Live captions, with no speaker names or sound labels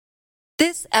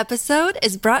This episode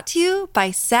is brought to you by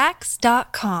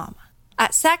Sax.com.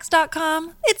 At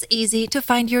Sax.com, it's easy to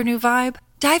find your new vibe.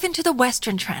 Dive into the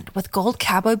Western trend with gold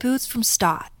cowboy boots from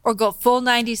Stott, or go full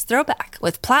 90s throwback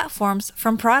with platforms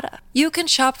from Prada. You can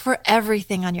shop for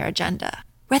everything on your agenda,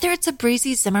 whether it's a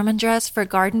breezy Zimmermann dress for a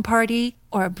garden party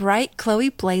or a bright Chloe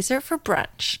blazer for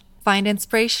brunch. Find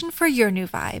inspiration for your new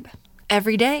vibe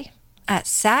every day at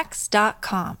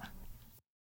Sax.com.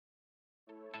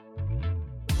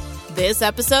 This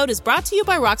episode is brought to you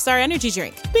by Rockstar Energy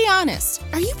Drink. Be honest,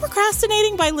 are you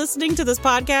procrastinating by listening to this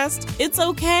podcast? It's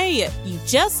okay. You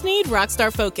just need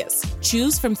Rockstar Focus.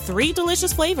 Choose from 3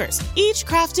 delicious flavors, each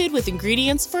crafted with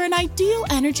ingredients for an ideal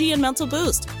energy and mental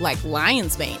boost, like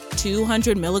Lion's Mane,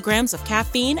 200 milligrams of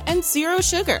caffeine and 0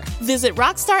 sugar. Visit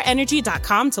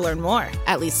rockstarenergy.com to learn more.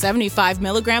 At least 75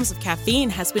 milligrams of caffeine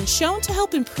has been shown to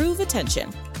help improve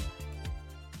attention.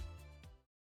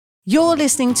 You're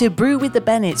listening to Brew with the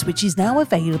Bennetts, which is now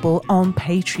available on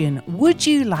Patreon. Would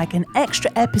you like an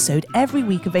extra episode every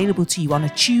week available to you on a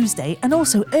Tuesday, and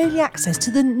also early access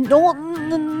to the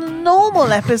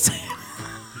normal episode?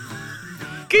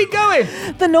 Keep going!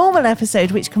 The normal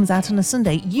episode, which comes out on a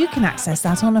Sunday, you can access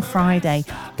that on a Friday.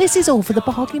 This is all for the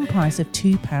bargain price of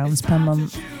 £2 per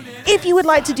month. If you would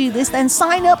like to do this, then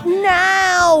sign up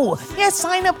now! Yes,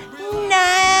 sign up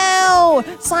now!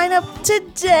 Sign up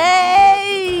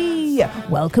today!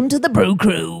 Welcome to the Brew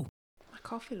Crew. My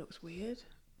coffee looks weird.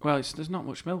 Well, there's not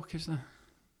much milk, is there?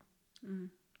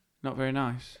 Not very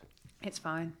nice. It's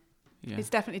fine. Yeah. It's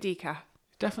definitely decaf.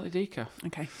 Definitely decaf.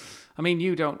 Okay. I mean,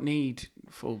 you don't need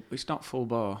full... It's not full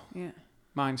bar. Yeah.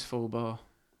 Mine's full bar.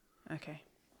 Okay.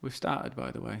 We've started,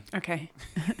 by the way. Okay.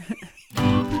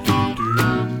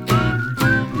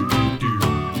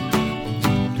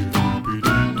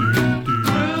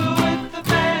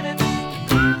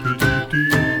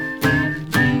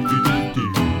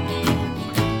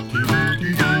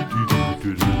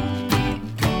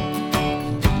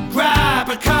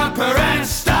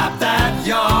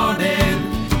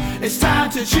 It's time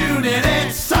to tune in,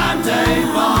 it's Sunday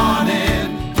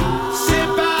morning.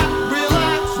 Sit back,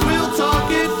 relax, we'll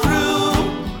talk it through.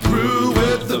 Brew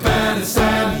with the Bennetts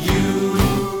and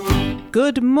you.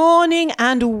 Good morning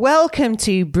and welcome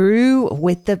to Brew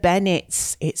with the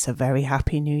Bennetts. It's a very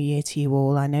happy new year to you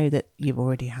all. I know that you've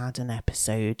already had an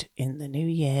episode in the new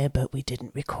year, but we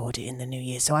didn't record it in the new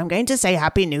year. So I'm going to say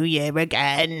Happy New Year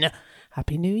again.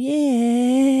 Happy New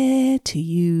Year to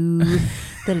you,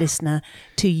 the listener,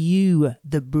 to you,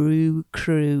 the Brew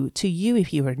Crew, to you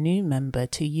if you're a new member,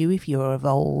 to you if you're of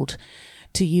old,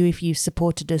 to you if you've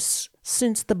supported us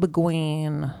since the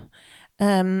beginning.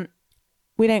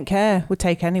 We don't care. We'll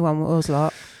take anyone, us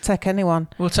lot. Take anyone.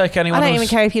 We'll take anyone. I don't even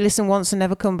care if you listen once and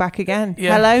never come back again.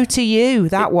 Yeah. Hello to you,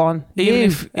 that one. Even you,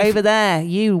 if over there,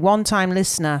 you, one-time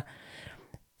listener.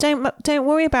 Don't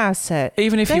worry about it.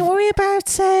 Don't worry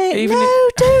about it.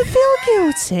 Don't feel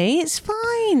guilty. It's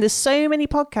fine. There's so many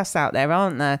podcasts out there,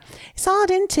 aren't there? It's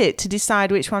hard, isn't it, to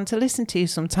decide which one to listen to.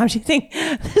 Sometimes you think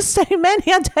there's so many.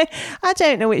 I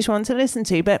don't know which one to listen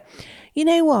to. But you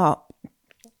know what?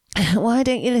 Why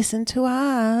don't you listen to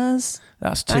us?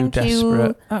 That's too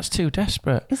desperate. That's too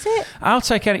desperate. Is it? I'll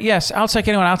take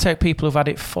anyone. I'll take people who've had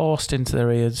it forced into their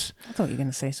ears. I thought you were going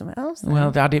to say something else then.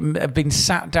 Well, have been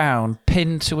sat down,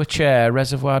 pinned to a chair,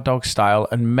 Reservoir Dog style,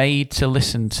 and made to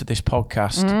listen to this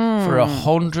podcast for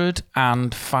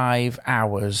 105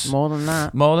 hours. More than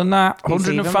that.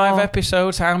 105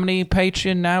 episodes. How many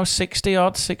Patreon now? 60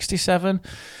 odd, 67?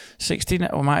 69,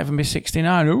 or might even be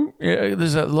 69. Ooh, yeah,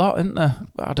 there's a lot, isn't there?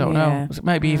 I don't know.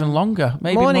 Maybe even longer.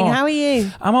 Maybe Morning, more. how are you?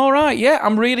 I'm all right. Yeah,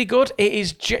 I'm really good. It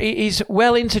is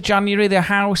well into January. The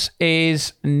house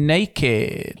is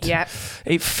naked. Yep.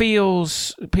 It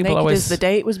feels... People Naked always... as the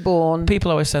day it was born. People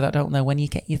always say that, don't they? When you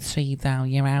get your teeth out,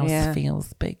 your house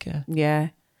feels bigger. Yeah.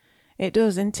 It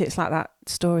does, isn't it? It's like that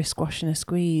story, Squash and a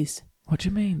Squeeze. What do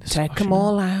you mean? Take them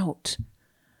all out.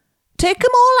 Take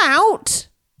them all out.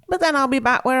 But then I'll be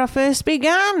back where I first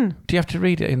began. Do you have to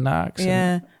read it in that accent?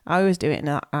 Yeah, I always do it in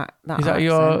that accent. Is that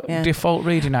your default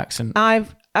reading accent?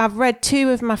 I've read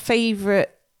 2 of my favourite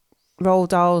Roald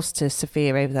Dahls to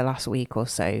Sophia over the last week or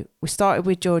so. We started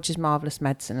with George's Marvellous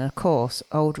Medicine, and of course,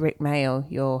 old Rick Mail,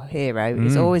 your hero,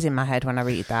 is always in my head when I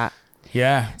read that.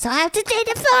 Yeah. So I have to do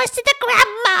the voice of the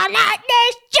grandma like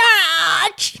this,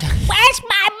 George. Where's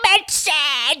my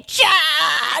medicine,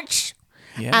 George?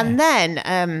 Yeah. And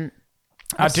then...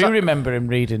 I do remember him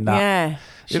reading that. Yeah.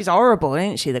 She's horrible,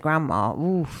 isn't she, the grandma?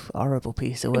 Oof, horrible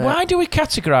piece of work. Why do we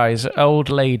categorise old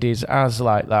ladies as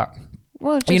like that?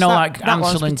 Well, just like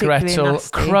Hansel and Gretel,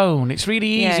 nasty. crone. It's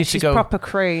really easy to she's go... proper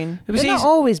crone. It was They're not easy.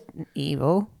 always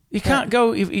evil. You can't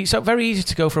go. It's very easy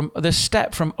to go from the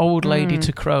step from old lady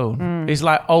to crone. Is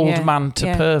like old man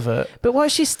to pervert. But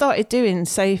what she started doing,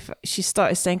 she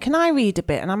started saying, "Can I read a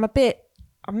bit?" And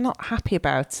I'm not happy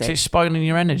about it. She's spoiling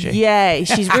your energy. Yeah,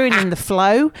 she's ruining the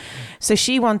flow. So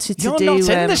she wanted to do. You're not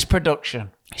in this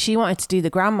production. She wanted to do the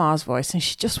grandma's voice, and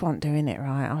she just wasn't doing it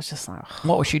right. I was just like, oh.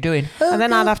 What was she doing? And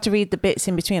then I'd have to read the bits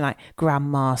in between, like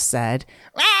Grandma said,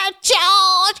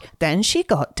 George. Then she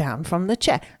got down from the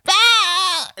chair.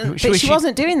 But she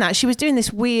wasn't doing that. She was doing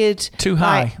this weird. Too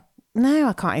high. No,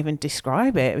 I can't even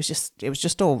describe it. It was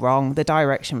just all wrong. The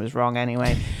direction was wrong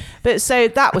anyway. But so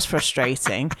that was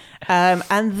frustrating.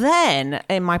 And then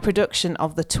in my production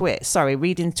of the twits,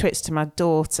 reading twits to my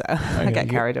daughter, I get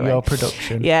carried away. Your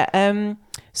production. Yeah.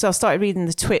 So I started reading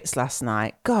the twits last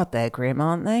night. God, they're grim,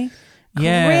 aren't they?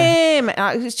 Yeah. Grim.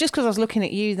 It's just because I was looking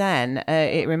at you then.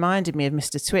 It reminded me of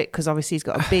Mr. Twit because obviously he's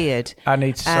got a beard. I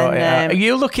need to sort it out. Are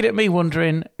you looking at me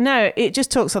wondering? No, it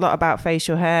just talks a lot about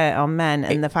facial hair on men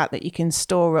and the fact that you can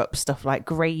store up stuff like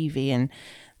gravy and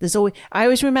I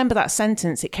always remember that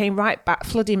sentence. It came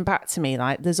flooding back to me.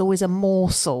 Like there's always a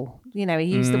morsel. You know, he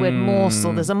used the word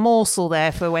morsel. There's a morsel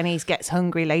there for when he gets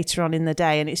hungry later on in the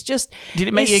day. And it's just... Did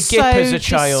it make you gip as a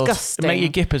child? Did it make you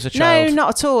gip as a child? No,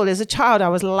 not at all. As a child, I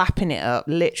was lapping it up,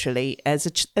 literally. As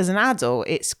an adult,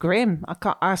 it's grim.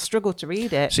 I struggle to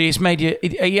read it. See, it's made you...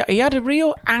 He had a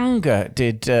real anger,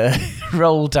 did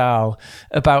Roald Dahl,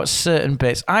 about certain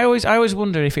bits. I always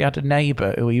wonder if he had a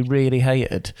neighbour who he really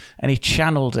hated and he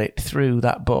channeled it through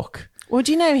that book. Well,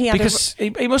 do you know because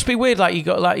it must be weird. Like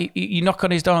you knock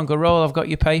on his door and go, "Roll, I've got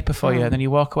your paper for you," and then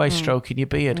you walk away stroking your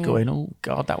beard, going, "Oh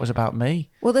God, that was about me."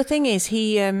 Well, the thing is,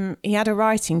 he had a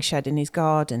writing shed in his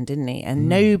garden, didn't he? And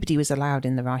nobody was allowed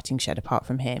in the writing shed apart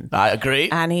from him. I agree.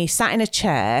 And he sat in a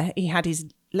chair. He had his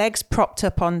legs propped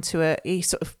up onto he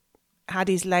sort of had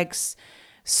his legs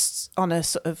on a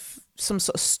sort of some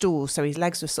sort of stool, so his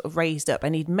legs were sort of raised up,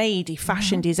 and he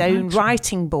fashioned his own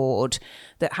writing board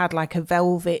that had like a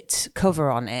velvet cover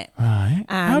on it. Right.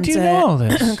 And, how do you know all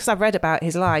this? Because I've read about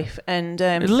his life. And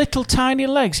little tiny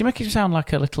legs. You make him sound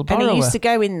like a little borrower. And he used to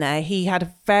go in there. He had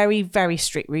a very, very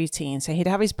strict routine. So he'd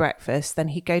have his breakfast, then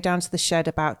he'd go down to the shed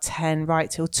about 10,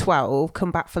 right till 12,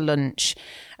 come back for lunch,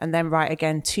 and then right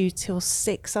again 2 till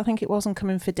 6, I think it was, and come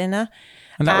in for dinner.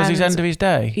 And that was his end of his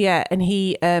day? Yeah. And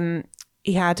he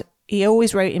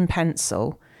always wrote in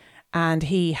pencil, and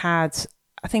I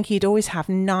think he'd always have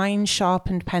 9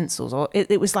 sharpened pencils, or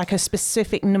it was like a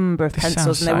specific number of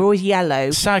pencils, and they were always yellow.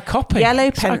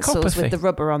 Yellow pencils with the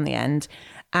rubber on the end.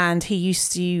 And he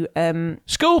used to...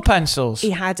 school pencils?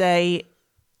 He had a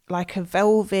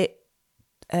velvet...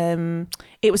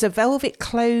 it was a velvet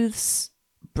clothes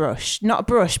brush. Not a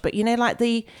brush, but you know, like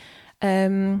the...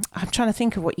 I'm trying to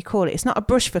think of what you call it. It's not a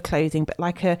brush for clothing, but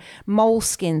like a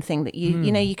moleskin thing that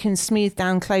you can smooth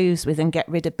down clothes with and get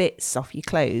rid of bits off your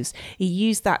clothes. He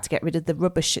used that to get rid of the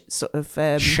rubber sort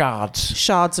of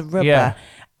shards of rubber. Yeah.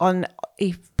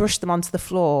 He brushed them onto the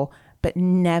floor, but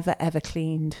never ever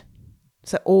cleaned.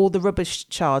 So all the rubber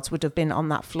shards would have been on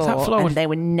that floor, and they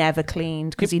were never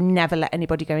cleaned because he never let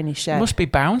anybody go in his shed. It must be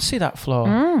bouncy, that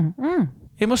floor.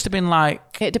 It must have been like...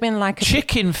 It'd have been like a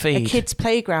chicken feed. A kid's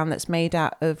playground that's made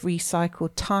out of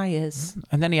recycled tyres.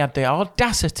 And then he had the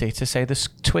audacity to say the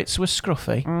twits were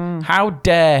scruffy. How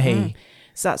dare he?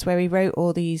 So that's where he wrote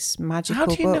all these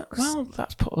magical books. Well,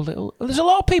 that's put a little... There's a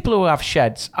lot of people who have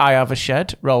sheds. I have a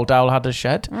shed. Roald Dahl had a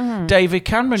shed. David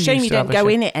Cameron used to have a shed. Shame you don't go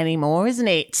in it anymore, isn't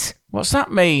it? What's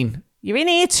that mean? You're in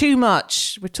here too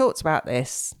much. We've talked about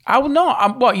this. I will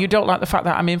not. What, you don't like the fact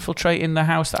that I'm infiltrating the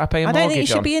house that I pay a mortgage on? I don't think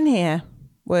you should be in here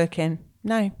working.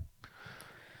 No.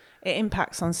 It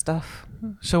impacts on stuff.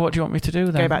 So what do you want me to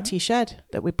do then? Go back to your shed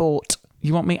that we bought.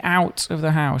 You want me out of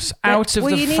the house? Out of the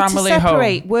family home? You need to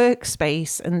separate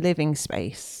workspace and living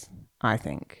space, I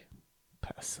think,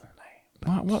 personally.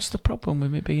 What's the problem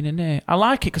with me being in here? I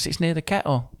like it because it's near the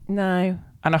kettle. No.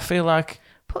 And I feel like...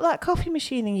 Put that coffee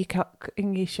machine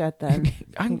in your shed then.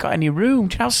 I haven't got any room.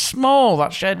 Do you know how small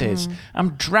that shed is?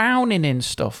 I'm drowning in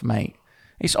stuff, mate.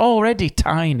 It's already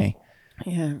tiny.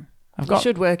 Yeah. You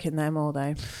should work in there more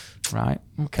though. Right.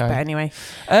 Okay. But anyway.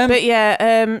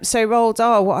 So Roald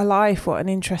Dahl, what a life, what an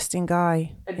interesting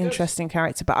guy. Interesting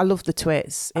character. But I love the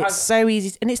twits. It's so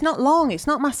easy. And it's not long. It's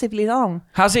not massively long.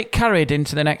 Has it carried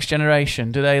into the next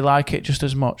generation? Do they like it just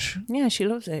as much? Yeah, she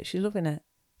loves it. She's loving it.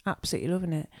 Absolutely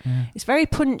loving it. Yeah. It's very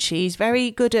punchy. He's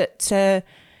very good at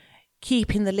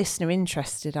keeping the listener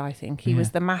interested, I think. He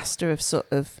was the master of sort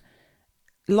of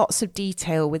lots of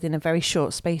detail within a very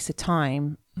short space of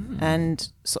time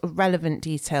and sort of relevant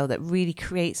detail that really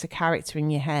creates a character in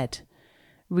your head.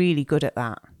 Really good at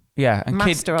that. Yeah, and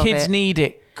master of kids it. need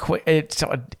it. It's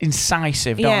sort of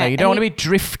incisive, don't Yeah, they? You don't want to be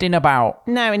drifting about.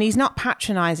 No, and he's not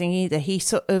patronising either. He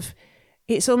sort of,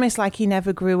 it's almost like he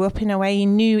never grew up in a way. He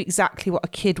knew exactly what a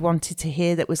kid wanted to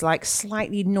hear that was like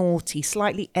slightly naughty,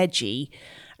 slightly edgy,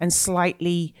 and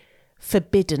slightly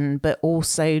forbidden, but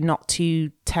also not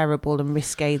too terrible and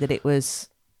risque that it was,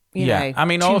 you know, I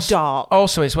mean, too also, dark.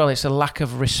 Also, as well, it's a lack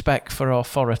of respect for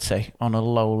authority on a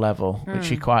low level, which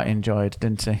he quite enjoyed,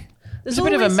 didn't he? There's a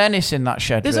bit of a menace in that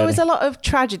shed. There's really. always a lot of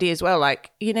tragedy as well. Like,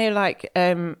 you know,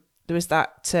 there was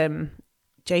that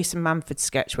Jason Manford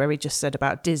sketch where he just said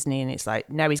about Disney, and it's like,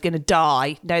 no, he's going to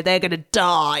die. No, they're going to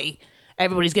die.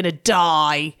 Everybody's going to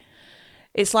die.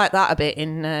 It's like that a bit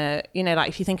in, you know, like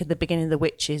if you think of the beginning of The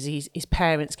Witches, his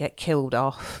parents get killed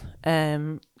off.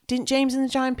 Didn't James and the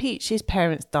Giant Peach, his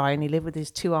parents die and he lived with his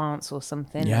 2 aunts or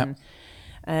something? Yeah.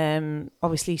 And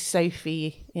obviously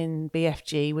Sophie in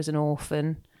BFG was an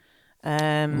orphan.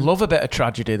 Love a bit of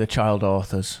tragedy, the child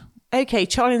authors. Okay,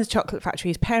 Charlie and the Chocolate Factory,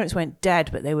 his parents weren't dead,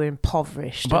 but they were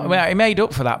impoverished. But well, he made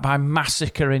up for that by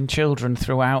massacring children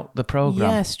throughout the programme.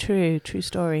 Yes, true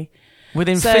story.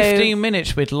 Within 15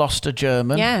 minutes, we'd lost a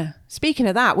German. Yeah. Speaking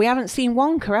of that, we haven't seen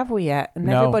Wonka, have we yet? And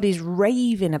No. everybody's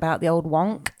raving about the old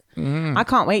Wonk. I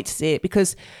can't wait to see it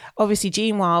because obviously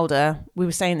Gene Wilder, we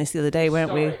were saying this the other day,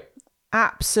 weren't we?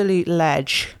 Absolute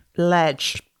ledge.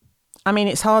 I mean,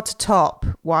 it's hard to top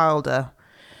Wilder.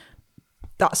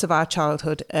 That's of our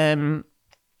childhood.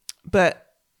 But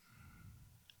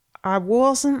I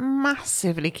wasn't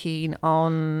massively keen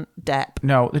on Depp.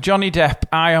 No, the Johnny Depp,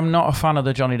 I am not a fan of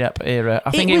the Johnny Depp era. I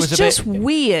think it was a just bit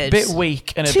weird. bit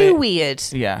weak and a Too bit weird.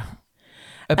 Yeah.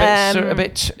 A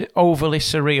bit overly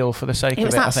surreal for the sake It of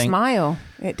was it, I that think. smile.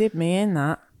 It did me in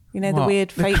that. You know, the What?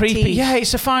 weird fake creepy. teeth. Yeah,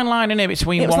 it's a fine line, isn't it,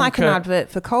 between It was Wonka. like an advert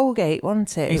for Colgate,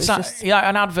 wasn't it? It's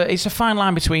an advert. It's a fine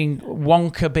line between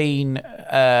Wonka being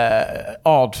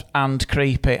odd and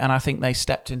creepy, and I think they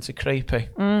stepped into creepy.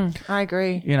 I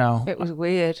agree. You know, It was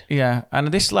weird. yeah. And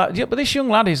this lad, but this young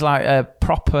lad is like a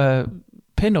proper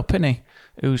pin-up, isn't he?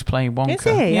 Who's playing Wonka? Is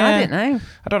he? Yeah. I didn't know.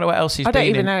 I don't know what else he's I been don't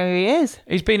even in. know who he is.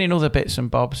 He's been in other bits and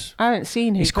bobs. I haven't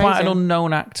seen who He's plays quite an him.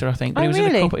 unknown actor, I think. But Oh, he was in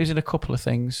really? he was in a couple of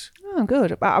things. Oh,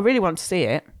 good. But I really want to see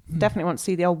it. Definitely want to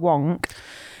see the old Wonk.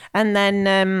 And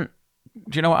then,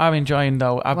 Do you know what I'm enjoying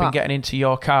though? I've been What? getting into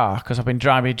your car because I've been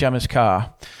driving Gemma's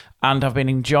car, and I've been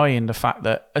enjoying the fact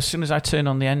that as soon as I turn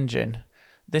on the engine,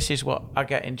 this is what I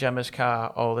get in Gemma's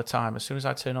car all the time. As soon as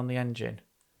I turn on the engine,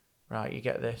 right, you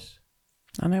get this.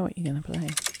 I know what you're going to play.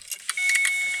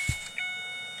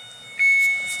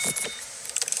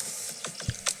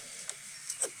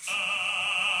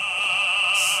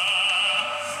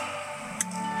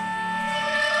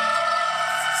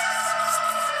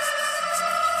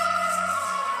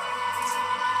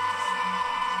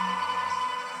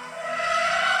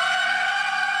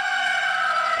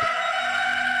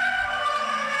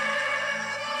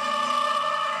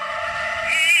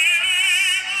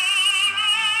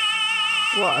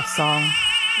 What a song.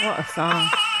 What a song.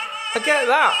 I get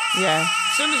that. Yeah.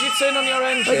 As soon as you turn on your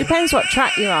engine. Well, it depends what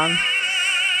track you're on.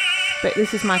 But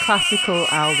this is my classical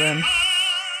album.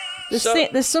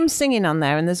 There's some singing on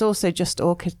there, and there's also just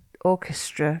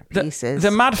orchestra pieces.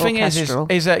 The mad thing orchestral.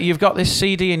 is that you've got this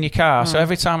CD in your car, so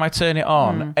every time I turn it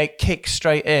on, it kicks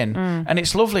straight in. And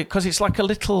it's lovely because it's like a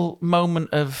little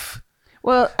moment of...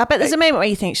 Well, I bet there's a moment where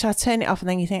you think, should I turn it off? And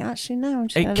then you think, actually, no, I'm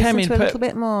just going to listen to a little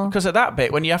bit more. Because at that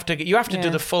bit, when you have to do Yeah.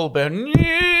 the full bit.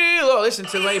 Look, listen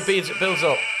to the way it builds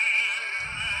up.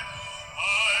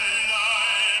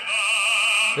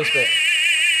 This bit.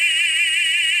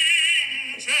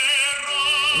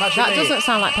 Imagine That me. doesn't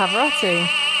sound like Pavarotti.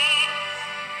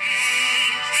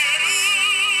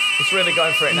 It's really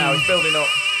going for it now. It's building up.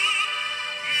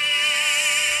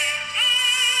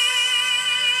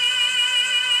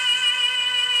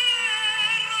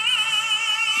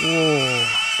 Whoa,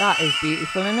 that is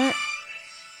beautiful, isn't it?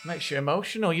 Makes you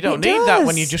emotional. You don't It need that does.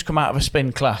 when you just come out of a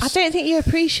spin class. I don't think you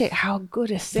appreciate how good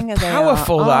a singer they are.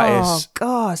 powerful that Oh, is.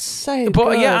 God, so But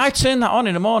good. yeah, I turn that on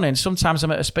in the morning. Sometimes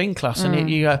I'm at a spin class and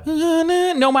you go,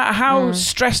 no matter how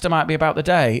stressed I might be about the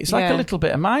day, it's like Yeah. a little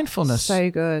bit of mindfulness. So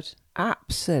good.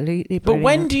 Absolutely but brilliant.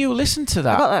 when do you listen to I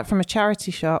that? got that from a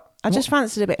charity shop. I just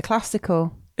fancied a bit of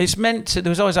classical. It's meant to, there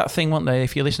was always that thing, wasn't there?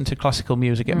 If you listen to classical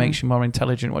music, it makes you more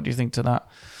intelligent. What do you think to that?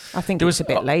 I think There it's was-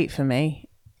 a bit late for me.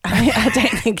 I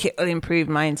don't think it will improve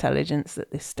my intelligence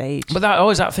at this stage. But that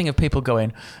always that thing of people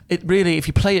going, it really, if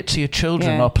you play it to your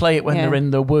children Yeah. or play it when Yeah. they're in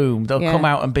the womb, they'll Yeah. come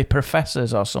out and be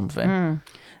professors or something.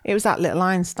 It was that Little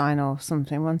Einstein or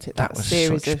something, wasn't it? That was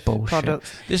series such of bullshit.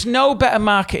 products. There's no better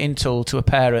marketing tool to a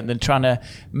parent than trying to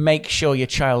make sure your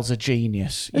child's a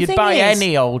genius. The You'd thing buy is,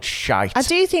 any old shite. I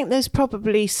do think there's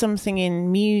probably something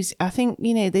in music. I think,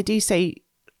 they do say,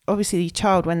 obviously, the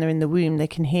child, when they're in the womb, they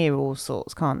can hear all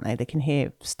sorts, can't they? They can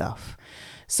hear stuff.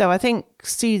 So I think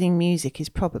soothing music is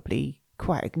probably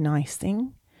quite a nice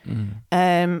thing.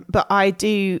 But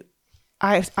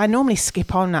I normally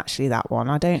skip on actually that one.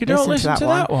 I don't. You don't listen to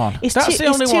that one? That's the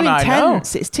only one I know.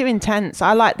 It's too intense.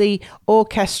 I like the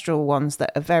orchestral ones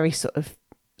that are very sort of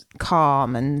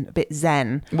calm and a bit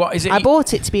zen. What is it? I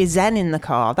bought it to be a zen in the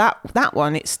car. That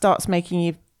one, it starts making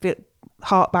you feel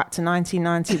heart back to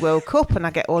 1990 World Cup, and I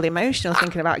get all emotional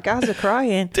thinking about Gaza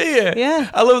crying. Do you?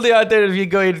 Yeah. I love the idea of you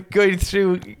going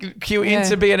through queuing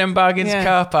into B&M Bargains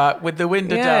car park with the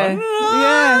window down.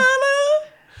 Yeah.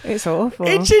 It's awful.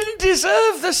 It didn't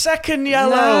deserve the second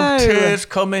yellow. No. Tears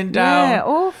coming down. Yeah,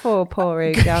 awful,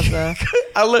 poor Gaza.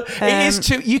 It is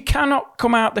too. You cannot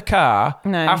come out the car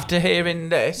No. after hearing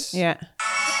this. Yeah.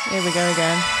 Here we go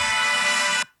again.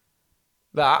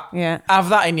 That. Yeah. Have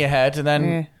that in your head and then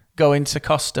Yeah. go into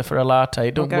Costa for a latte.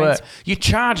 It don't going work. to- You're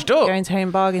charged up. Going to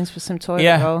Home Bargains for some toilet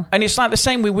Yeah, roll. and it's like the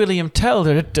same with William Tell.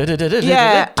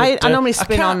 Yeah, I normally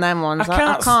spin can't- on them ones.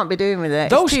 I can't be doing with it.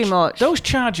 Those, it's too much. Those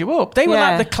charge you up. They were Yeah.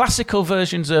 like the classical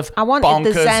versions of I wanted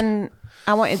Bonkers.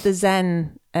 the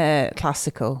Zen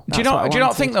classical. Do you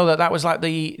not think though that was like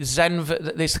the Zen,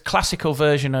 this classical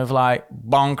version of like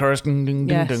Bonkers, ding, ding,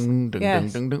 ding, Yes. ding, ding,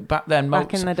 Yes. ding, ding, back then?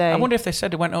 Back in the day. I wonder if they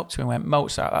said they went up to him and went,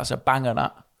 Mozart, that's a banger,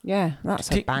 that. Yeah,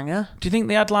 that's a banger. Do you think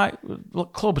they had like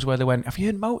clubs where they went, have you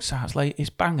heard Mozart's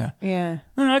latest banger? Yeah.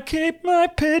 I keep my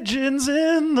pigeons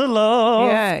in the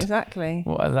loft. Yeah, exactly.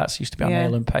 Well, that's used to be on Yeah.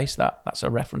 Ale and Pace. That's a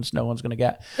reference no one's going to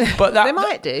get. But that They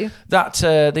might do. That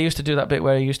they used to do that bit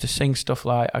where he used to sing stuff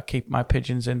like "I keep my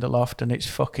pigeons in the loft" and it's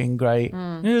fucking great.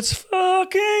 It's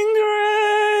fucking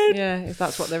great. Yeah, if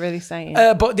that's what they're really saying.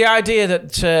 But the idea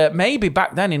that maybe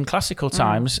back then in classical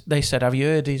times they said, "Have you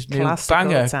heard his new Classical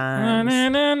banger?" times. Na,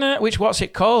 na, na, which what's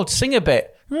it called? Sing a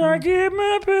bit. I keep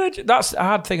my pigeons. That's the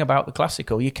hard thing about the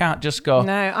classical. You can't just go.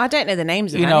 No, I don't know the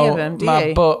names of You any know, of them, do my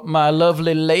you? butt, my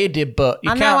lovely lady butt.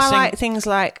 You I know can't I sing. like things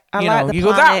like, I you like know, the you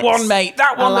go, that planets. one, mate.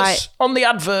 That one I that's on the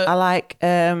advert. I like,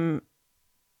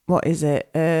 what is it?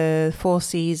 Four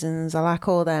Seasons. I like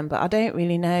all them, but I don't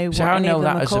really know So what I any know of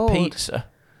them that are as called. a pizza.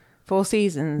 Four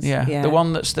Seasons. Yeah, the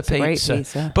one that's the It's a great pizza.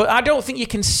 pizza. But I don't think you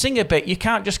can sing a bit. You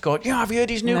can't just go, yeah, have you heard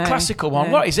his new No, classical one?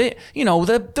 no. What is it? You know,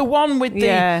 the one with the...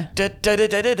 Yeah. Yeah.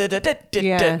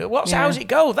 Yeah, How's it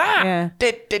go? That? Yeah.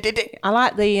 I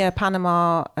like the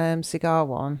Panama cigar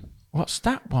one. What's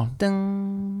that one?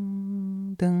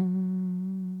 Dun,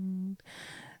 dun,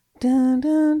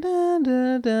 dun, dun, dun,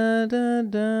 dun, dun, dun,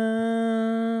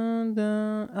 dun,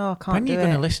 dun. Oh, I can't When are do you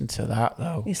going to it. listen to that,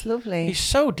 though? It's lovely. It's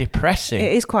so depressing.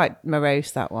 It is quite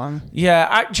morose, that one.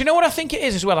 Yeah, do you know what I think it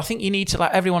is as well? I think you need to,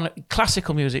 like, everyone,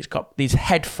 classical music's got these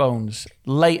headphones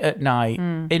late at night,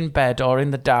 in bed or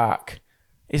in the dark,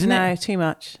 isn't No, it? too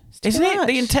much. It's too Isn't it? much.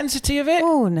 The intensity of it?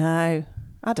 Oh, no.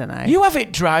 I don't know. You have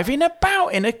it driving about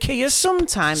in a Kia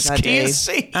Sometimes I Kia do.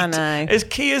 Ceed. I know. As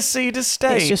Kia Ceed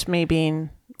estate. It's just me being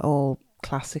all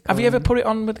classical. Have you ever put it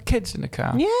on with the kids in the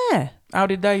car? Yeah. How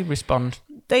did they respond?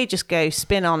 They just go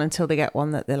spin on until they get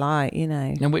one that they like, you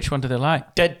know. And which one do they like?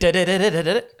 I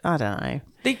don't know.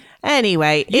 They-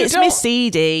 Anyway, You it's don't- Miss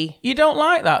CD. You don't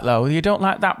like that, though? You don't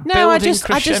like that No, I building just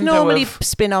crescendo normally of-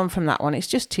 spin on from that one. It's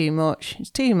just too much.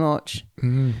 It's too much.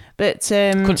 But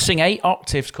Could sing 8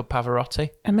 octaves, could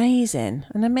Pavarotti. amazing.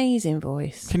 An amazing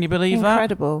voice. Can you believe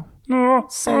Incredible.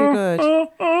 So good.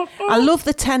 I love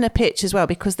the tenor pitch as well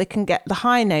because they can get the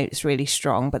high notes really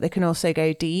strong, but they can also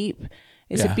go deep.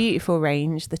 It's Yeah. a beautiful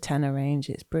range, the tenor range.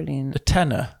 It's brilliant. The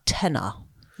tenor. Tenor.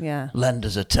 Yeah. Lend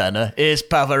us a tenor. Here's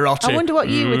Pavarotti. I wonder what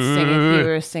you would sing if you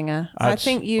were a singer. I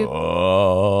think you...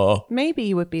 Oh. Maybe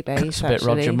you would be bass, It's a bit actually.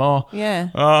 Roger Moore. Yeah.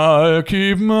 I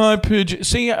keep my pigeon.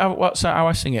 Sing it. What's that? How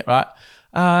I sing it? Right.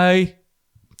 Hang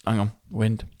on.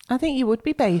 Wind. I think you would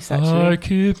be bass, I actually.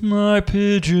 keep my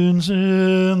pigeons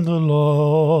in the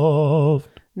loft.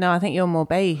 No, I think you're more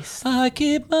bass. I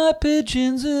keep my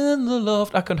pigeons in the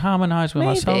loft. I can harmonise with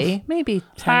myself. Maybe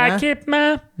I tenor. keep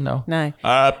my... No. No.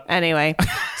 Anyway,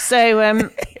 so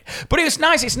But it's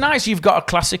nice. It's nice you've got a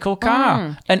classical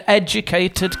car. An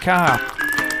educated car.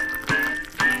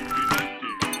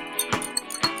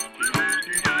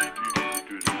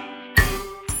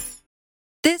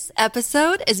 This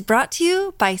episode is brought to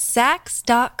you by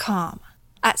Sax.com.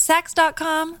 At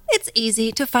Sax.com, it's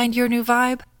easy to find your new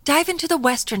vibe. Dive into the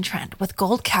Western trend with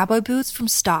gold cowboy boots from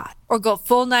Stott, or go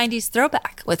full 90s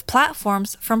throwback with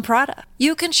platforms from Prada.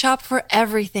 You can shop for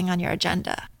everything on your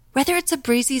agenda, whether it's a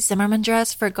breezy Zimmermann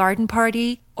dress for a garden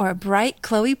party or a bright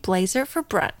Chloe blazer for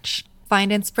brunch.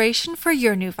 Find inspiration for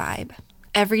your new vibe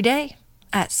every day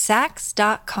at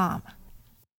Saks.com.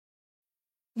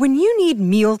 When you need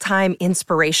mealtime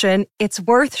inspiration, it's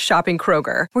worth shopping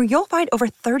Kroger, where you'll find over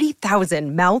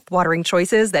 30,000 mouth-watering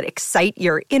choices that excite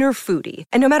your inner foodie.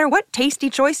 And no matter what tasty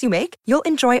choice you make, you'll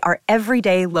enjoy our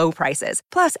everyday low prices,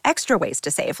 plus extra ways to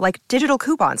save, like digital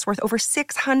coupons worth over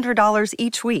 $600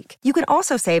 each week. You can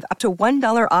also save up to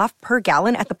 $1 off per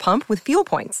gallon at the pump with fuel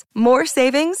points. More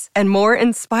savings and more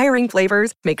inspiring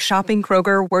flavors make shopping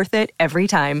Kroger worth it every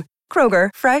time. Kroger,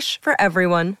 fresh for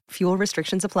everyone. Fuel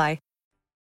restrictions apply.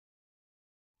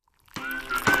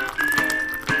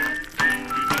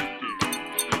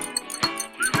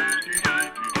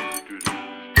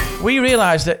 We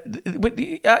realised that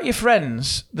at your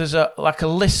friends, there's a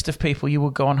list of people you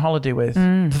would go on holiday with,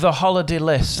 the holiday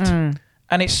list, and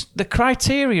it's the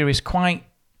criteria is quite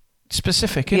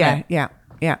specific, isn't it?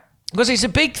 Yeah. Because it's a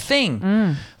big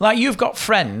thing. Like, you've got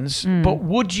friends, but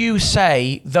would you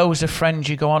say those are friends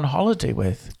you go on holiday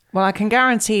with? Well, I can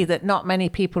guarantee that not many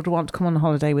people would want to come on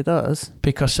holiday with us.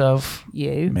 Because of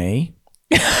you, me.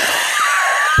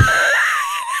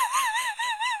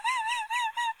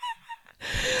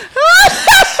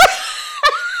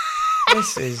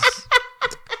 This is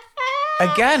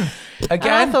again.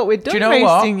 I thought we'd done do you know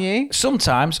roasting what? you.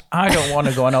 Sometimes I don't want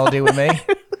to go on holiday with me.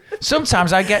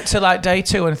 Sometimes I get to like day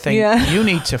 2 and think, you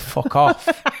need to fuck off.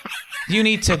 You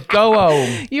need to go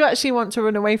home. You actually want to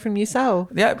run away from yourself.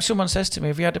 Yeah, someone says to me,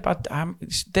 have you had a bad time?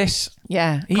 It's this.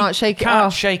 Yeah, He can't shake it can't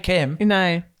off. shake him.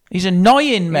 No. He's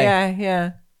annoying me.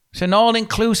 Yeah. It's an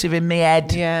all-inclusive in my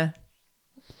head. Yeah.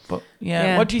 But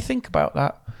what do you think about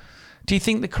that? Do you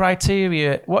think the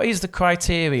criteria, what is the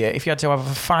criteria if you had to have a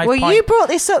 5-point... Well, you brought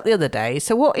this up the other day,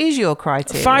 so what is your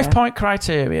criteria? 5-point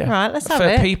criteria. Right, let's have for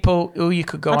it. For people who you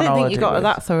could go on holiday with. I didn't think you got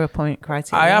that thorough point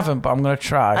criteria. I haven't, but I'm going to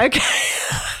try. Okay.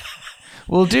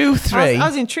 We'll do 3. I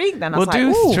was intrigued then. I we'll was do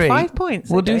like, ooh, 3. 5 points.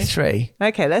 We'll okay. do 3.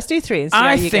 Okay, let's do 3 and see how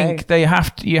I you think go. you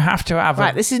have to have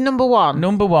Right, this is number 1.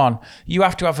 Number 1, you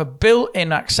have to have a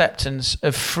built-in acceptance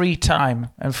of free time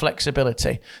and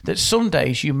flexibility, that some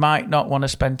days you might not want to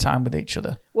spend time with each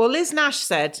other. Well, Liz Nash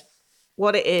said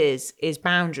what it is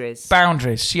boundaries.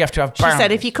 Boundaries. So you have to have boundaries. She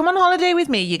said, if you come on holiday with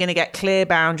me, you're going to get clear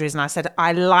boundaries. And I said,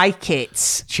 I like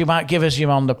it. She might give us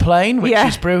you on the plane, which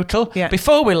is brutal. Yeah.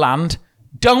 Before we land,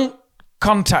 don't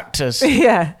contact us.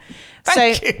 Yeah.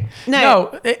 Thank you.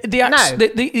 No.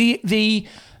 The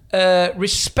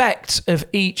respect of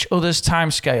each other's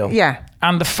timescale. Yeah.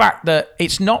 And the fact that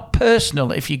it's not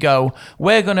personal if you go,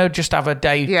 we're going to just have a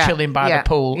day chilling by the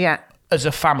pool as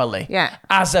a family. Yeah.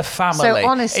 As a family. So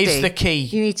honesty is the key.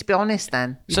 You need to be honest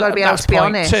then. You've So got to be able that's to be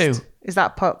point honest. 2. Is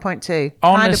that point 2?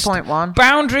 Honest. Kind of point 1.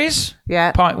 Boundaries.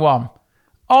 Yeah. Point 1.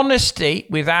 Honesty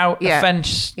without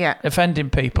offense. Yeah. Offending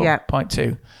people. Yeah. Point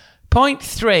 2. Point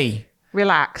 3.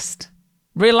 Relaxed.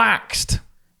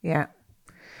 Yeah.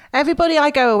 Everybody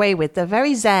I go away with, they're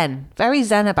very zen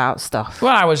about stuff.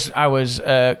 Well, I was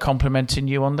complimenting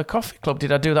you on the coffee club.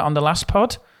 Did I do that on the last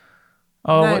pod?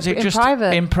 Or No, was it in just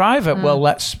private. in private? Well,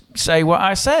 let's say what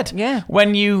I said. Yeah.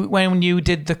 When you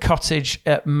did the cottage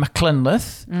at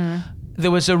McClinleth,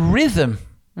 there was a rhythm.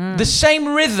 The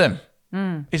same rhythm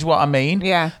is what I mean.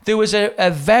 Yeah. There was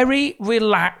a very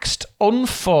relaxed,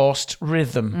 unforced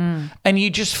rhythm. And you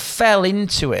just fell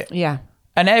into it. Yeah.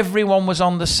 And everyone was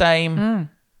on the same...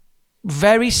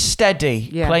 Very steady,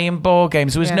 playing board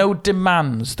games. There was no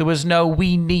demands. There was no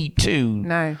we need to.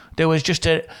 No. There was just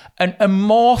an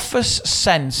amorphous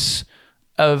sense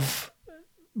of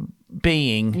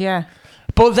being. Yeah.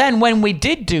 But then when we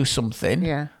did do something,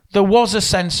 there was a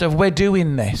sense of we're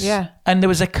doing this. Yeah. And there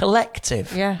was a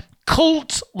collective,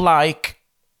 cult-like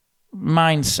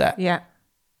mindset. Yeah.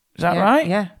 Is that right?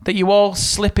 Yeah. That you all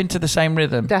slip into the same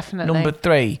rhythm. Definitely. Number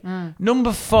 3.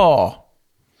 Number 4.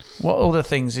 What other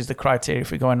things is the criteria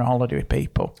if we go on a holiday with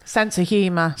people? Sense of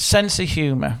humour. Sense of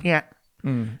humour. Yeah.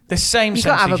 The same You've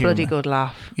sense got to have of a humour. bloody good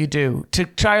laugh. You do. To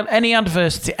try any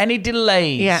adversity, any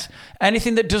delays,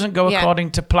 anything that doesn't go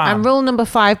according to plan. And rule number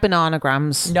 5,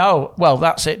 bananagrams. No, well,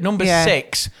 that's it. Number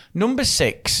 6. Yeah.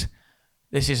 6,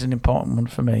 this is an important one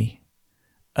for me.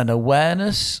 An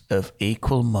awareness of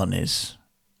equal monies.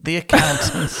 The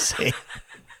accountancy.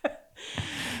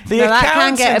 That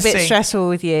can get a bit stressful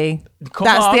with you.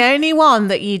 That's the only one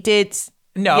that you did.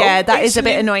 No. Yeah, that is a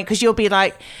bit annoying because you'll be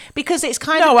like, because it's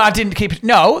kind of. No, I didn't keep it.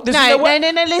 No, this is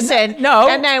No, listen.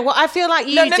 No. No, what I feel like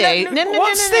you do. No.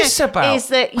 What's this about? Is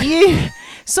that you.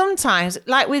 sometimes,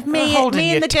 like with me and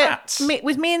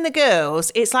the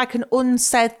girls, it's like an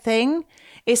unsaid thing.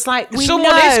 It's like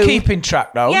someone is keeping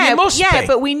track though. Yeah, you must be.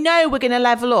 but we know we're going to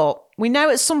level up. We know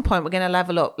at some point we're going to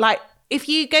level up. Like if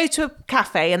you go to a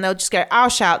cafe and they'll just go, "I'll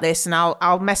shout this and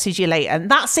I'll message you later," and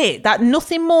that's it. That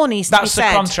nothing more needs to be said.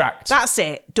 That's the contract. That's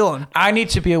it. Done. I need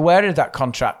to be aware of that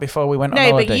contract before we went on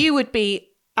holiday. No, but you would be.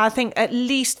 I think at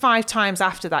least 5 times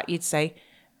after that, you'd say,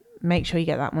 "Make sure you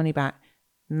get that money back.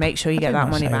 Make sure you get that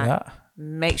money back. That.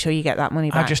 Make sure you get that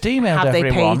money back." I just emailed Have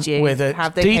everyone they paid you? with a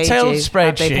Have they detailed paid you? spreadsheet.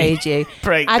 Have they paid you?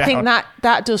 breakdown. I think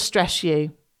that does stress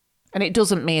you, and it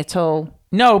doesn't me at all.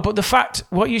 No, but the fact,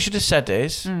 what you should have said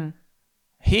is,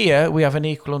 here we have an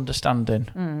equal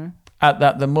understanding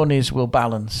that the monies will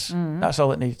balance. That's all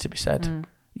that needed to be said.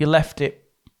 You left it.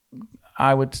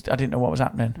 I didn't know what was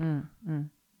happening.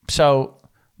 So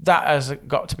that has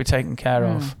got to be taken care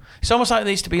of. It's almost like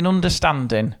there needs to be an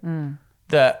understanding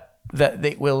that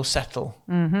it will settle.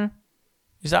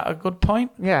 Is that a good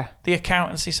point? Yeah. The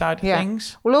accountancy side of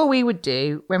things? Well, all we would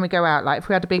do when we go out, like if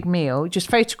we had a big meal, just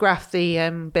photograph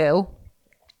the bill,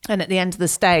 and at the end of the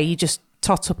stay, you just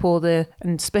tot up all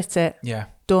and split it. Yeah.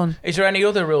 Done. Is there any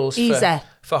other rules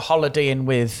for holidaying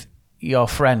with your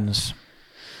friends?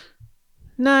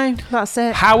 No, that's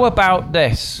it. How about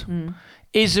this?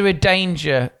 Is there a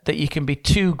danger that you can be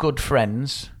too good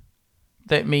friends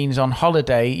that means on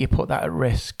holiday you put that at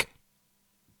risk?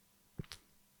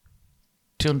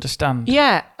 Do you understand?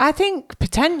 Yeah, I think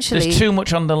potentially. There's too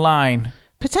much on the line.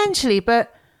 Potentially,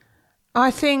 but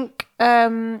I think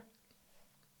that's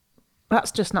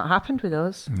just not happened with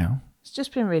us. No. It's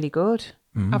just been really good.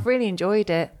 I've really enjoyed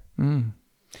it.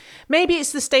 Maybe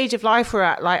it's the stage of life we're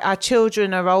at. Like our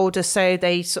children are older, so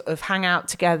they sort of hang out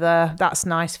together. That's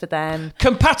nice for them.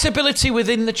 Compatibility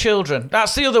within the children.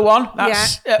 That's the other one.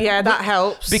 That's, that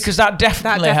helps. Because that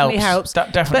definitely helps.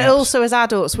 That definitely helps. Also as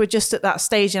adults, we're just at that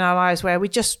stage in our lives where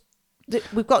we've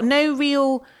got no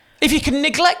real... If you can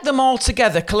neglect them all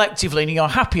together collectively and you're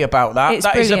happy about that, it's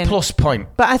that brilliant. is a plus point.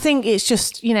 But I think it's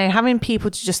just, having people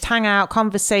to just hang out,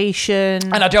 conversation.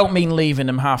 And I don't mean leaving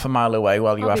them half a mile away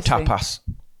while you Obviously. have tapas.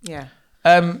 Yeah.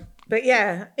 But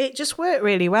yeah, it just worked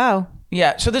really well.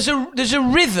 Yeah, so there's a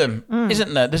rhythm,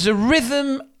 isn't there? There's a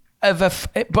rhythm of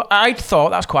but I thought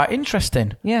that's quite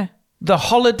interesting. Yeah. The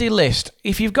holiday list,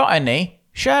 if you've got any,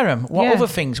 share them. What other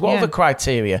things? What other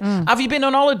criteria? Have you been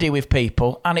on holiday with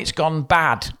people and it's gone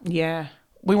bad? Yeah.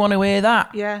 We want to hear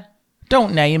that. Yeah.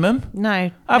 Don't name them. No.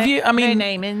 Have you? I mean, no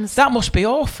namings. That must be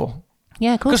awful.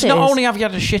 Yeah, of course. Because not only have you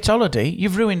had a shit holiday,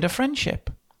 you've ruined a friendship.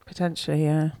 Potentially,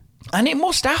 yeah. And it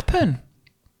must happen.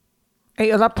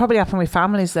 It'll probably happen with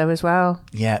families though as well.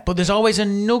 Yeah, but there's always a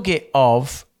nugget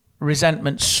of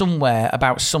resentment somewhere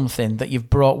about something that you've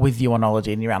brought with you on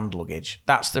holiday in your hand luggage.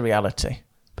 That's the reality.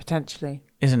 Potentially.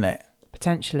 Isn't it?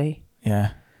 Potentially.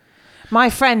 Yeah. My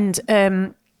friend,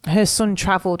 her son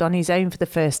travelled on his own for the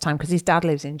first time because his dad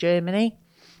lives in Germany.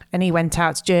 And he went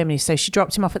out to Germany. So she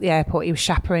dropped him off at the airport. He was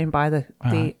chaperoned by the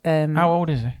How old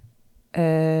is he?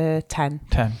 10.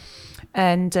 10.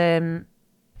 And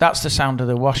that's the sound of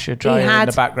the washer dryer in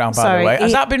the background, by the way.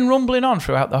 Has that been rumbling on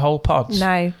throughout the whole pod?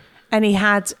 No. And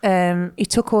he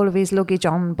took all of his luggage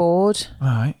on board.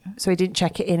 Right. So he didn't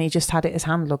check it in. He just had it as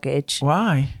hand luggage.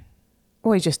 Why?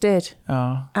 Oh, he just did.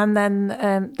 Oh. And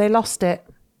then they lost it.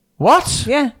 What?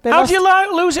 Yeah. How do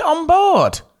you lose it on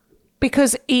board?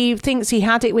 Because he thinks he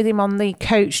had it with him on the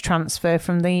coach transfer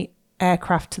from the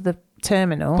aircraft to the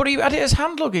terminal. But he had it as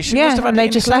hand luggage. And they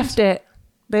just left it.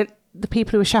 The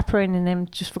people who were chaperoning him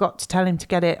just forgot to tell him to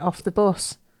get it off the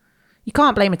bus. You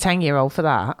can't blame a 10-year-old for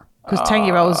that. Because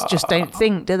 10-year-olds just don't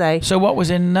think, do they? So what was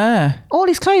in there? All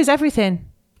his clothes, everything.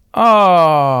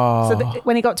 Oh. So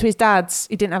when he got to his dad's,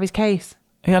 he didn't have his case.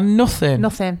 He had nothing?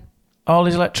 Nothing. All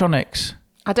his electronics?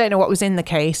 I don't know what was in the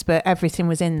case, but everything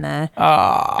was in there.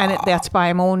 Oh. And they had to buy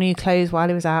him all new clothes while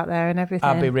he was out there and everything.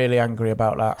 I'd be really angry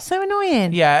about that. So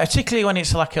annoying. Yeah, particularly when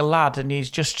it's like a lad and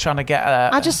he's just trying to get a...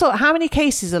 I just thought, how many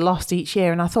cases are lost each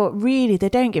year? And I thought, really, they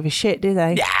don't give a shit, do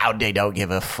they? Yeah, they don't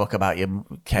give a fuck about your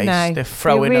case. No, They're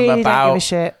throwing they really them about. Don't give a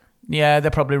shit. Yeah,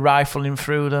 they're probably rifling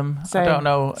through them. So, I don't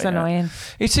know. It's annoying.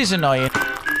 It is annoying.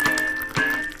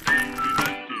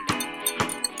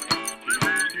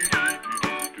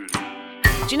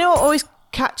 Do you know what always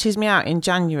catches me out in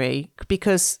January?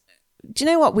 Because, do you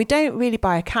know what? We don't really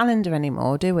buy a calendar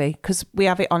anymore, do we? Because we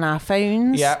have it on our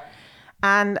phones. Yeah.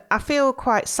 And I feel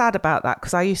quite sad about that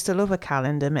because I used to love a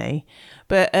calendar, me.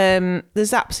 But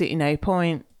there's absolutely no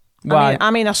point. Why? I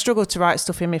mean, I struggle to write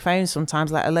stuff in my phone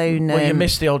sometimes, let alone... Well, you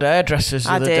missed the old hairdressers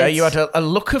the other day. You had a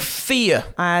look of fear.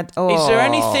 Is there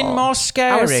anything more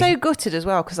scary? I was so gutted as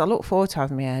well because I look forward to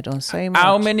having my hair done so much.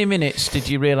 How many minutes did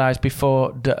you realise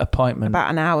before the appointment? About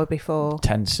an hour before.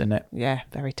 Tense, innit? Yeah,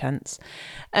 very tense.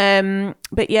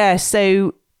 But yeah,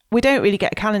 so we don't really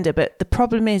get a calendar, but the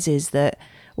problem is that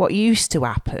what used to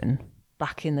happen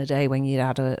back in the day when you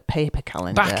had a paper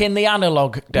calendar. Back in the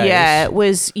analogue days. Yeah,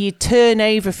 was you'd turn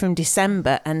over from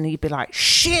December and you'd be like,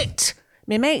 shit,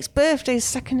 my mate's birthday is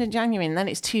 2nd of January and then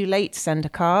it's too late to send a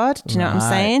card. Do you know what I'm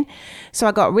saying? So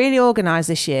I got really organised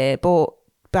this year, bought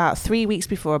about 3 weeks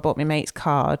before I bought my mate's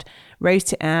card,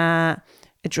 wrote it out,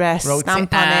 address,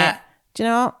 stamp on it. Do you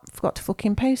know what? Forgot to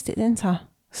fucking post it, didn't I?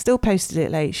 Still posted it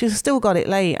late. She's still got it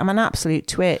late. I'm an absolute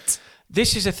twit.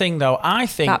 This is the thing, though. I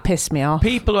think that pissed me off.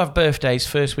 People who have birthdays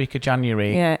first week of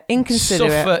January,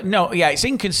 inconsiderate. It's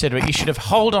inconsiderate. You should have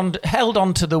held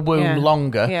on to the womb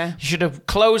longer. Yeah. You should have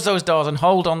closed those doors and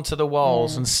held on to the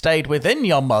walls and stayed within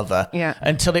your mother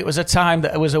until it was a time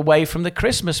that was away from the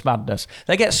Christmas madness.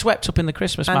 They get swept up in the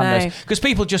Christmas madness because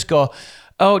people just go,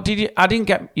 "Oh, I didn't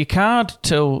get your card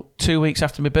till 2 weeks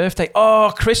after my birthday.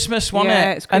 Oh, Christmas, wasn't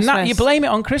it?" It's Christmas. And that you blame it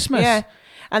on Christmas. Yeah.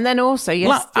 And then also,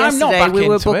 yesterday we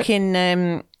were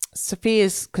booking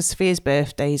Sophia's, because Sophia's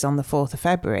birthday is on the 4th of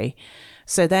February.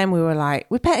 So then we were like,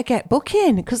 we better get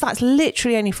booking because that's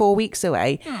literally only 4 weeks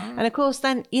away. And of course,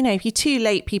 then, if you're too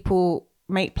late, people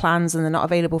make plans and they're not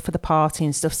available for the party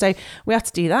and stuff. So we had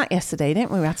to do that yesterday,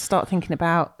 didn't we? We had to start thinking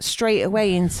about straight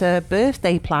away into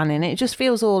birthday planning. It just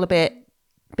feels all a bit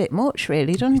much,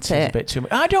 really, doesn't it? It's a bit too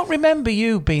much. I don't remember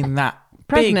you being that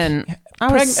pregnant. Big.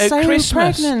 I was so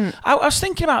Christmas. pregnant. I was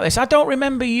thinking about this. I don't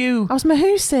remember you. I was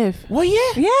mahoosive. Were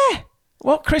you? Yeah.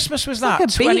 What Christmas was like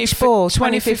that? A beach ball,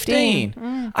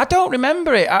 2015. I don't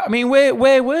remember it. I mean, where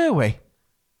were we?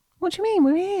 What do you mean?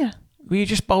 We were here. Were you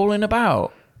just bowling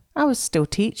about? I was still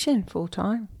teaching full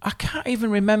time. I can't even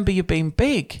remember you being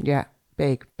big. Yeah,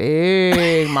 big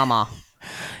mama.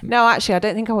 No, actually, I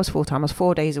don't think I was full time. I was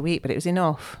 4 days a week, but it was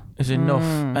enough. It was enough.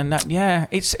 And that,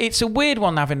 it's a weird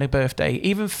one having a birthday.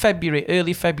 Even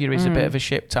early February is a bit of a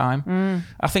shit time.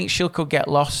 I think she could get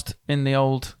lost in the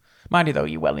old... Mind you, though,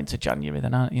 you're well into January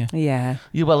then, aren't you? Yeah.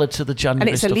 You're well into the January And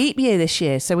it's stuff. a leap year this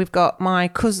year. So we've got my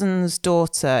cousin's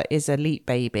daughter is a leap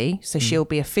baby. So she'll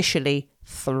be officially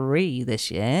 3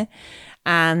 this year.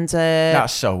 And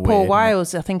that's so weird. Paul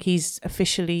Wiles, I think he's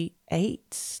officially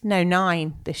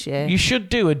 9 this year. You should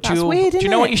do a dual. Weird, do you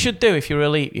know it? what you should do if you're a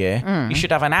leap year? You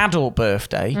should have an adult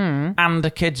birthday and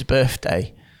a kid's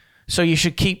birthday. So you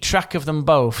should keep track of them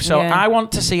both. So I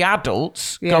want to see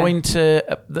adults going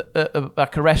to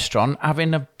like a restaurant,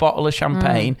 having a bottle of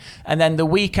champagne, and then the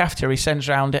week after he sends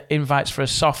around invites for a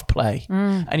soft play.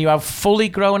 And you have fully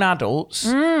grown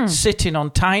adults sitting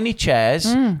on tiny chairs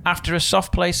after a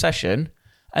soft play session.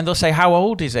 And they'll say, how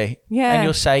old is he? Yeah. And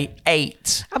you'll say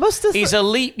 8. He's a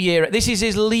leap year. This is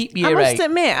his leap year 8. I must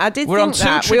admit, I did think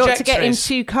that we ought to get him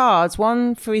 2 cards.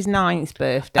 One for his 9th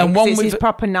birthday. And one with his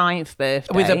proper 9th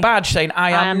birthday. With a badge saying,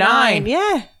 I am 9.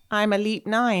 Yeah. I'm a leap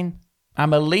 9.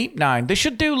 I'm a leap 9. They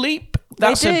should do leap.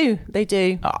 They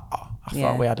do. Oh, I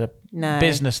thought we had a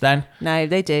business then. No,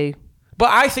 they do. But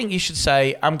I think you should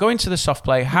say, I'm going to the soft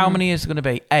play. How many is it going to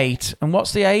be? 8. And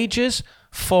what's the ages?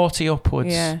 40 upwards.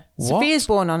 Yeah. What? Sophia's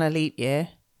born on a leap year.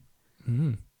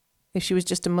 If she was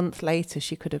just a month later,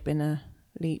 she could have been a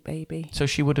leap baby. So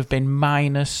she would have been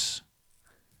minus...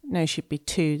 No, she'd be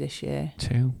 2 this year.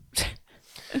 2.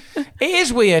 It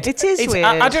is weird. It is weird.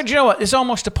 I don't. Do you know what? There's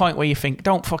almost a point where you think,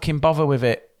 don't fucking bother with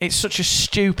it. It's such a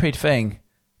stupid thing.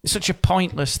 It's such a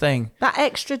pointless thing. That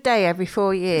extra day every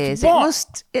 4 years.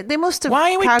 What? They must have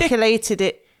calculated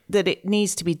it that it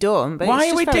needs to be done. But why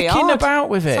it's are we just very dicking odd. about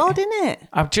with it? It's odd, isn't it?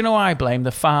 Do you know why I blame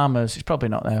the farmers? It's probably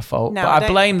not their fault, No, but I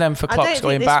blame them for clocks going back. I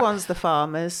don't think this one's the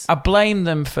farmers. I blame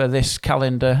them for this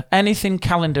calendar. Anything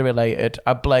calendar related,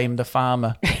 I blame the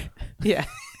farmer. Yeah.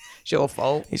 It's your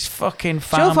fault. It's fucking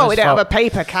farmers' It's your fault we don't have a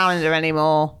paper calendar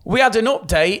anymore. We had an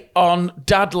update on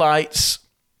dad lights.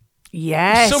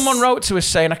 Yes. Someone wrote to us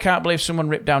saying, I can't believe someone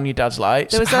ripped down your dad's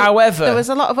lights. However, there was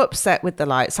a lot of upset with the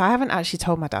lights. I haven't actually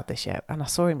told my dad this yet, and I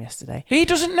saw him yesterday. He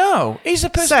doesn't know. He's the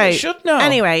person that should know.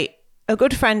 Anyway, a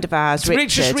good friend of ours, Richard.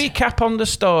 Just recap on the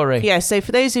story. Yeah, so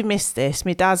for those who missed this,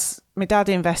 my dad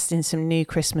invested in some new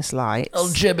Christmas lights.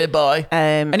 Oh, Jimmy boy.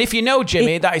 And if you know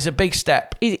Jimmy, that is a big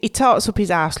step. He tarts up his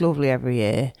house lovely every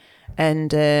year.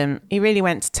 And he really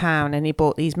went to town and he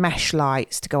bought these mesh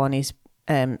lights to go on his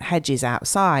hedges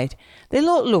outside. They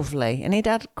look lovely, and he'd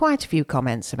had quite a few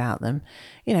comments about them.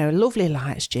 You know, lovely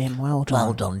lights, Jim. Well done.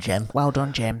 Well done, Jim. Well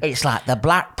done, Jim. It's like the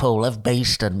Blackpool of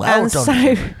Beeston. Well done.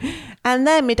 So, And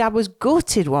then my dad was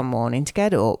gutted one morning to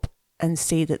get up and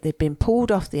see that they'd been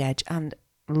pulled off the edge and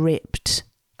ripped.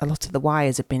 A lot of the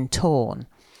wires had been torn.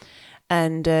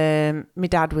 And my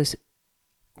dad was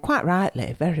quite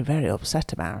rightly very, very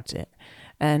upset about it.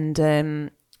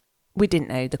 And we didn't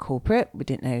know the culprit. We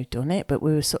didn't know who'd done it, but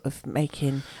we were sort of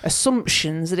making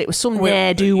assumptions that it was some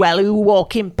ne'er-do-well who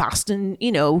walking past and,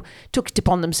 took it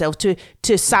upon themselves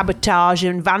to sabotage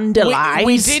and vandalise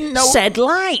we didn't know, said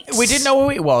lights. We didn't know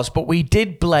who it was, but we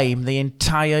did blame the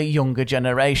entire younger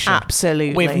generation.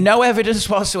 Absolutely. With no evidence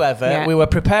whatsoever. Yeah. We were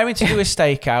preparing to do a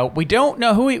stakeout. We don't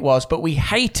know who it was, but we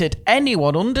hated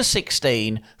anyone under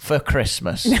 16 for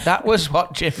Christmas. That was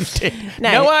what Jim did.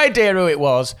 No idea who it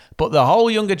was, but the whole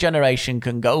younger generation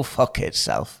can go fuck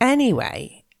itself.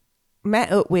 Anyway,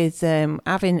 met up with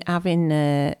having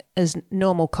as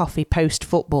normal coffee post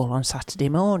football on Saturday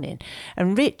morning,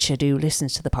 and Richard, who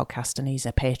listens to the podcast and he's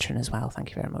a patron as well, thank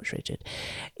you very much, Richard,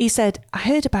 he said, I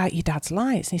heard about your dad's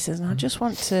lights, and he says, I just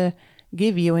want to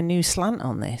give you a new slant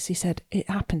on this. He said, it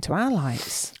happened to our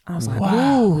lights. I was like,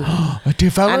 ooh. A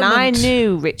development. And I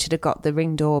knew Richard had got the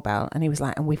Ring doorbell, and he was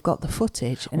like, and we've got the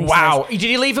footage. And he wow. says, Did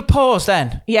he leave a pause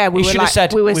then? Yeah, we he were should like, have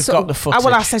said, we've got the footage.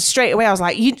 Well, I said straight away, I was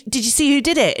like, did you see who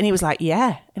did it? And he was like,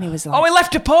 yeah. And he was like, oh, he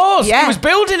left a pause. Yeah. He was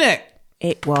building it.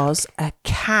 It was a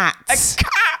cat. A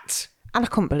cat. And I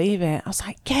couldn't believe it. I was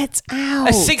like, get out.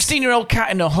 A 16-year-old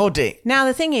cat in a hoodie. Now,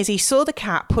 the thing is, he saw the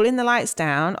cat pulling the lights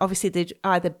down. Obviously, they'd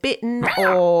either bitten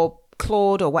or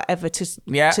clawed or whatever to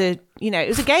it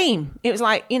was a game. It was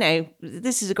like,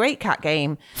 this is a great cat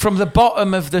game. From the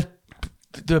bottom of the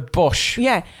bush.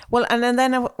 Yeah. Well, and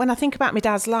then when I think about my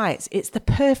dad's lights, it's the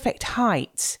perfect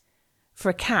height for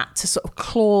a cat to sort of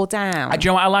claw down. Do you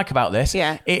know what I like about this?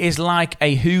 Yeah. It is like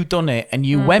a whodunit, and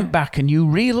you went back and you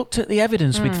re-looked at the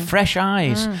evidence with fresh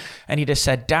eyes, and you just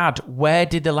said, Dad, where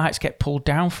did the lights get pulled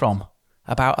down from?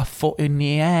 About a foot in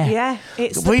the air. Yeah,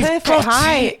 it's the perfect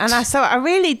height. And I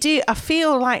really do. I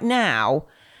feel like now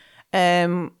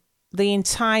the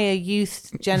entire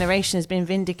youth generation has been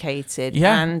vindicated.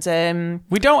 Yeah. And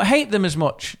we don't hate them as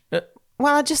much.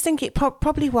 Well, I just think it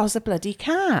probably was a bloody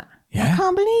cat. Yeah. I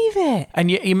can't believe it. And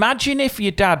you imagine if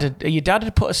your dad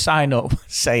had put a sign up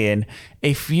saying,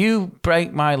 if you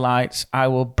break my lights, I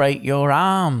will break your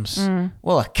arms.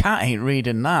 Well, a cat ain't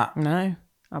reading that. No.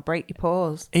 I'll break your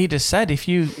paws. He'd have said, if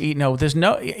he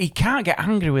can't get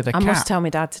angry with a cat. I must tell my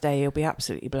dad today, he'll be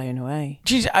absolutely blown away.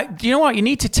 Jeez, you know what? You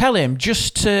need to tell him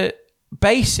just to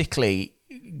basically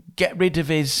get rid of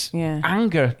his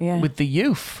anger with the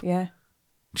youth. Yeah.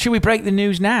 Should we break the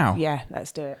news now? Yeah,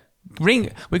 let's do it. We're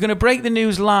going to break the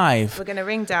news live. We're going to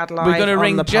ring Dad live. We're going to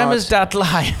ring the Gemma's pod. dad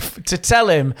live to tell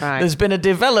him there's been a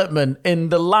development in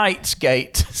the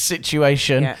Lightsgate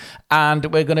situation, and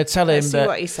we're going to tell him See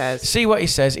what he says. See what he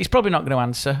says. He's probably not going to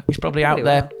answer. He's probably out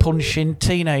there punching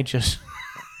teenagers.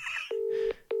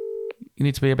 You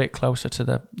need to be a bit closer to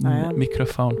the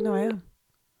microphone. No, I am.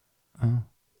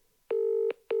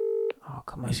 Oh,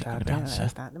 come on, Dad. Don't let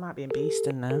us that. They might be in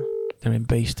Beeston now. They're in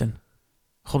Beeston.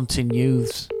 Hunting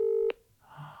youths.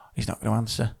 He's not going to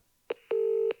answer.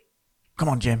 Come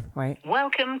on, Jim. Wait.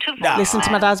 Welcome to voicemail. Listen to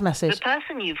my dad's message. The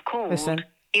person you've called Listen.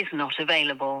 is not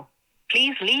available.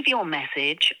 Please leave your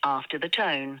message after the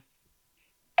tone.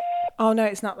 Oh, no,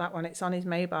 it's not that one. It's on his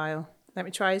mobile. Let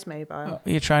me try his mobile.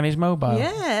 You're trying his mobile?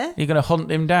 Yeah. You're going to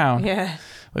hunt him down? Yeah.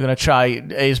 We're going to try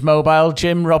his mobile,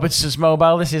 Jim Robertson's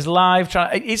mobile. This is live.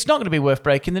 It's not going to be worth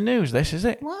breaking the news, this, is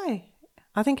it? Why?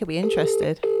 I think he'll be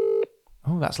interested.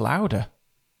 Oh, that's louder.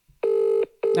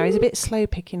 No, he's a bit slow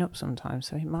picking up sometimes,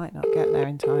 so he might not get there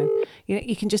in time.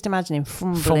 You can just imagine him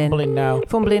fumbling now.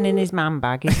 Fumbling in his man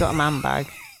bag. He's got a man bag.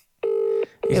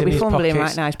 He'll be his fumbling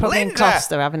pockets. right now. He's probably in Linda!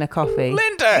 Costa having a coffee.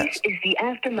 Linda! This is the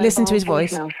Asda Listen to his Mobile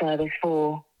voice. voicemail service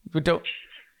for We don't...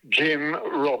 Jim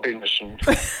Robinson.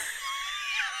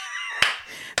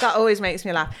 That always makes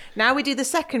me laugh. Now we do the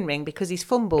second ring because he's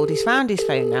fumbled. He's found his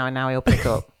phone now, and now he'll pick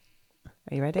up.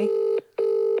 Are you ready?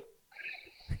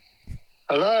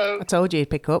 Hello? I told you he'd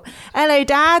pick up. Hello,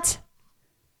 Dad.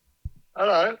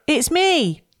 Hello? It's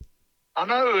me. I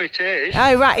know who it is.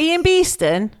 Oh, right. Are you in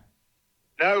Beeston?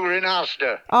 No, we're in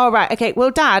Asda. Oh, right. Okay.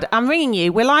 Well, Dad, I'm ringing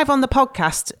you. We're live on the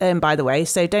podcast, by the way,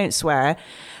 so don't swear.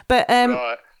 But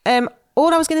Right.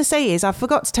 all I was going to say is I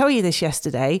forgot to tell you this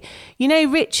yesterday. You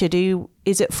know Richard, who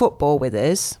is at football with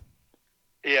us?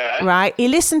 Yeah. Right. He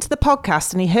listened to the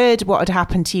podcast and he heard what had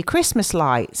happened to your Christmas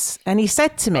lights. And he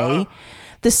said to me,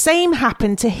 the same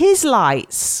happened to his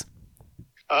lights.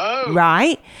 Oh.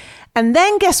 Right. And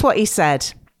then guess what he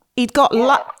said? He'd got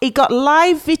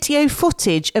live video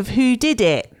footage of who did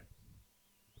it.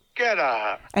 Get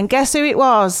out. And guess who it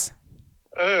was?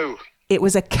 Oh. It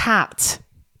was a cat.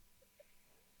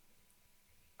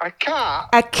 A cat?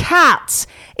 A cat.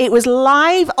 It was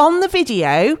live on the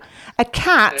video. A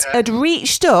cat had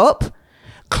reached up,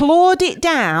 clawed it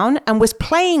down, and was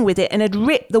playing with it and had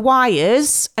ripped the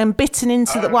wires and bitten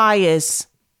into the wires.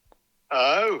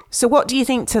 Oh. So what do you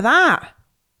think to that?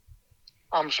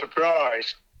 I'm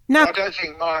surprised. Now, I don't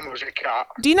think mine was a cat.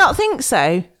 do you not think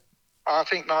so? I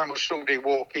think mine was somebody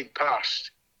walking past.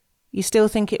 You still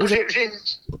think it was...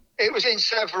 It was in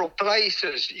several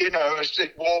places, you know, as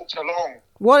it walked along.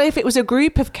 What if it was a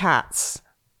group of cats?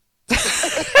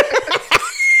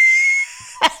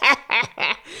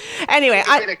 Anyway,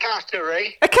 A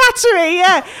cattery. A cattery,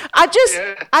 yeah. I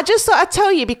just thought I'd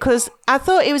tell you because I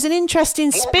thought it was an interesting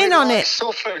spin on it.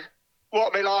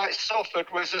 What me like suffered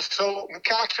was a salt and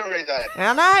cattery then.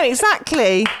 I know,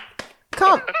 exactly.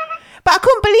 But I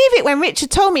couldn't believe it when Richard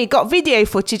told me he got video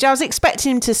footage. I was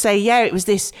expecting him to say, yeah, it was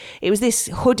this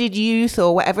hooded youth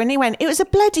or whatever. And he went, it was a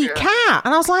bloody cat.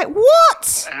 And I was like,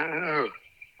 what? Oh.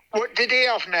 What, did he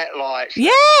have net lights?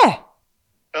 Yeah.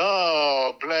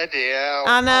 Oh, bloody hell.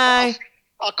 I know.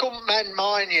 I couldn't mend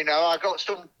mine, you know.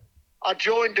 I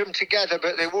joined them together,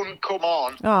 but they wouldn't come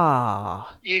on. Oh.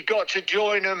 You'd got to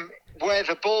join them where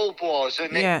the bulb was,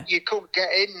 and you couldn't get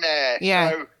in there. Yeah.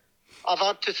 So I've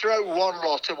had to throw one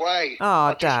lot away.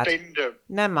 Oh, Dad. Just binned them.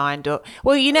 Never mind.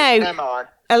 Well, you know, Never mind.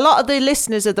 a lot of the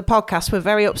listeners of the podcast were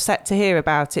very upset to hear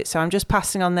about it, so I'm just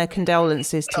passing on their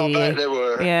condolences to you. I bet they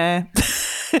were. Yeah.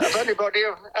 Have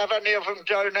any of them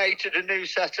donated a new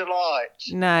set of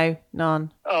lights? No,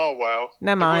 none. Oh, well.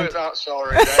 Never mind. They weren't that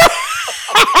sorry then.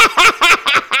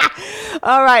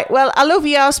 All right. Well, I love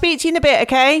you. I'll speak to you in a bit,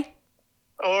 okay?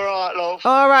 All right, love.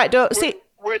 All right, Duck. See.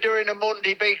 We're doing a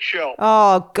Monday big shop.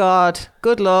 Oh, God.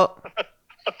 Good luck.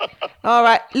 All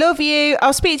right. Love you.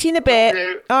 I'll speak to you in a bit. Love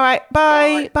you. All right.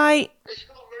 Bye. Bye. It's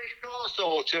not very car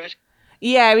sorted.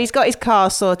 Yeah, he's got his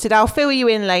car sorted. I'll fill you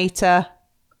in later.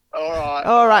 All right.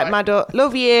 All right, my duck.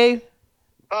 Love you.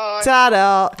 Bye.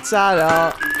 Ta-da.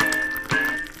 Ta-da.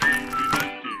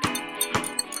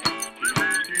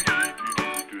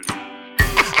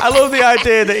 I love the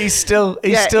idea that he's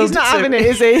not having it,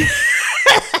 is he?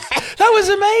 That was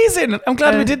amazing. I'm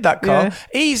glad we did that, Carl. Yeah.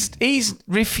 He's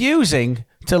refusing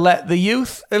to let the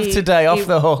youth of today off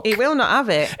the hook. He will not have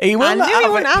it. He won't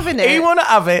have it. He won't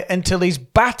have it until he's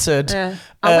battered. Yeah.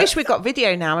 I wish we got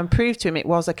video now and proved to him it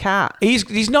was a cat.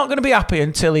 He's not going to be happy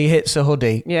until he hits a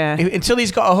hoodie. Yeah. Until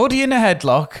he's got a hoodie in a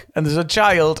headlock and there's a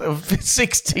child, a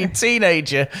 16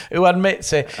 teenager who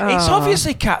admits it. Oh. It's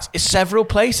obviously cats. It's several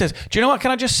places. Do you know what?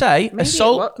 Can I just say?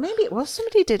 Maybe it was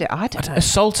somebody did it. I don't know.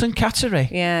 Assault and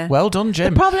cattery. Yeah. Well done,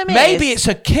 Jim. The problem is... Maybe it's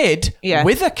a kid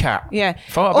with a cat. Yeah.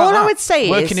 All I would say is...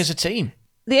 working as a team.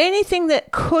 The only thing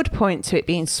that could point to it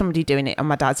being somebody doing it on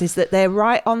my dad's is that they're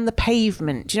right on the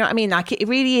pavement. Do you know what I mean? Like it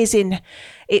really is in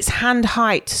its hand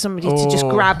height to somebody to just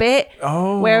grab it.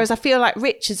 Oh. Whereas I feel like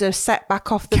Richards are set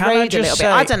back off the road a little bit.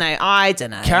 I don't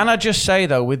know. Can I just say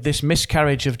though, with this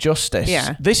miscarriage of justice,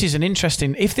 this is an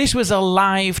interesting. If this was a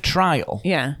live trial,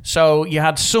 so you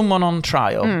had someone on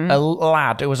trial, a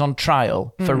lad who was on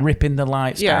trial for ripping the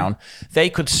lights down, they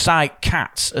could cite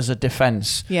cats as a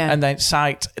defence, and then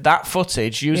cite that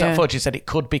footage. Use that footage and said it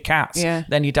could be cats.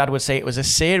 Then your dad would say it was a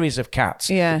series of cats.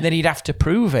 Then he'd have to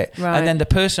prove it. Right. And then the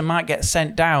person might get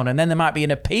sent down and then there might be an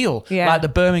appeal like the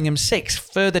Birmingham 6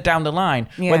 further down the line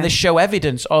when they show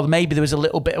evidence or maybe there was a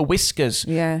little bit of whiskers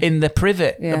in the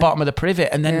privet, the bottom of the privet.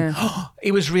 And then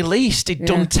he was released. He'd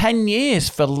done 10 years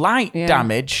for light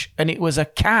damage and it was a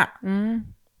cat.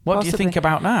 What do you think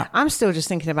about that? I'm still just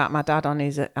thinking about my dad on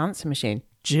his answer machine.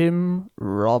 Jim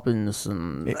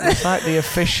Robinson. It's like the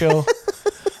official...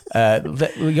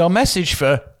 your message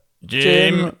for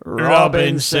Jim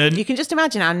Robinson. You can just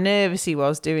imagine how nervous he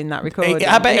was doing that recording.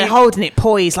 I bet holding it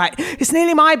poised like, it's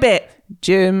nearly my bit.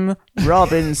 Jim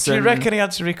Robinson. Do you reckon he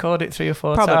had to record it 3 or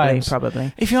 4 times?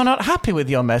 Probably. If you're not happy with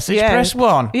your message, press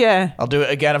 1. Yeah. I'll do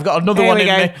it again. I've got another one in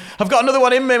me. I've got another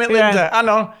one in me, Linda. Hang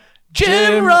on.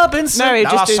 Jim Robinson. No, he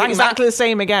just did exactly the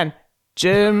same again.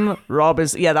 Jim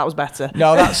Robinson. Yeah, that was better.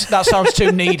 No, that sounds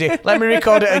too needy. Let me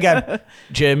record it again.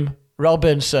 Jim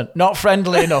Robinson. Not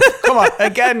friendly enough. Come on,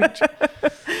 again.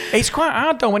 It's quite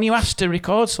hard, though, when you ask to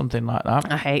record something like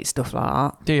that. I hate stuff like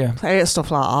that. Do you? I hate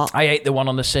stuff like that. I hate the one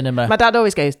on the cinema. My dad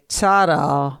always goes,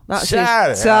 ta-da. That's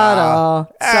ta-da. Ta-da.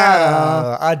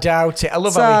 Ta-da. I doubt it. I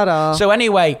love ta-da. it. So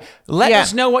anyway, let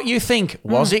us know what you think.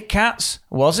 Was it cats?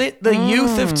 Was it the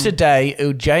youth of today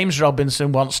who James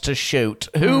Robinson wants to shoot?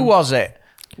 Who was it?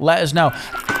 Let us know.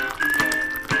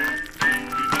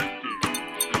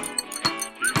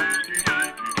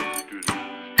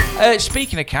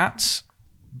 Speaking of cats,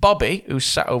 Bobby, who's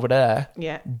sat over there,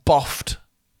 boffed.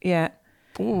 Yeah.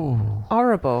 Ooh.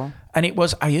 Horrible. And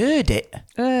I heard it.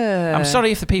 I'm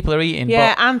sorry if the people are eating.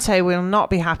 Yeah, but Anto will not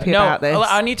be happy about this.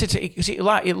 I need to because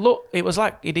it was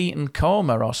like he'd eaten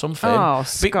coma or something. Oh,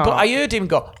 Scott. But I heard him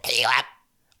go.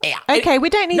 Okay,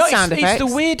 we don't need sound effects. It's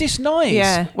the weirdest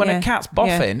noise when a cat's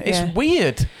boffing. It's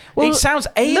weird. Well, it sounds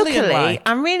alien-like. Luckily,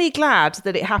 I'm really glad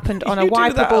that it happened on a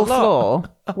wipeable floor.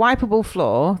 A wipeable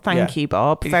floor. Thank you,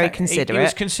 Bob. Very considerate. He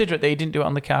was considerate that he didn't do it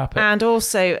on the carpet. And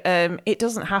also, it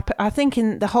doesn't happen. I think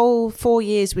in the whole 4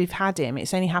 years we've had him,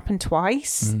 it's only happened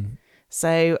twice.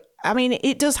 So, I mean,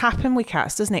 it does happen with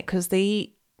cats, doesn't it? Because they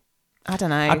eat, I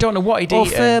don't know. I don't know what he'd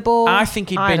eaten. Furball. I think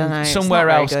he'd been somewhere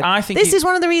else. I think this is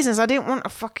one of the reasons I didn't want a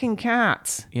fucking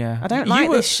cat. Yeah. I don't like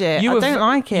this shit. I don't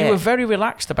like it. You were very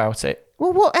relaxed about it.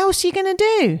 Well, what else are you going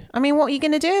to do? I mean, what are you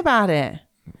going to do about it?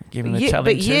 Give him a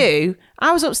telling to.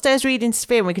 I was upstairs reading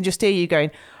Sophia and we can just hear you going,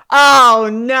 oh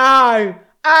no,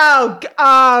 oh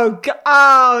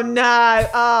no,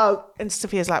 oh. And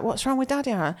Sophia's like, what's wrong with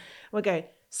Daddy? We're going,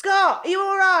 Scott, are you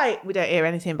all right? We don't hear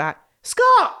anything back.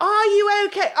 Scott, are you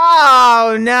okay?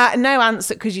 Oh, no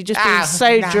answer because you're just being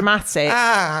so dramatic.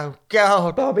 Oh,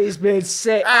 God. Bobby's been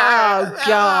sick. Oh,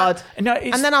 God. No,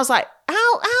 and then I was like,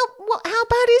 how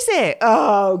bad is it?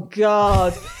 Oh,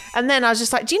 God. And then I was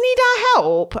just like, do you need our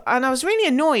help? And I was really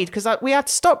annoyed because we had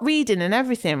to stop reading and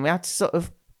everything. We had to sort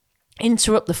of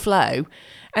interrupt the flow.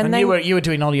 And then you were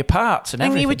doing all your parts and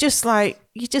everything. And you were just like,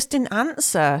 you just didn't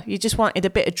answer. You just wanted a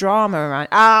bit of drama around.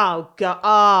 Oh, God.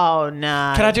 Oh,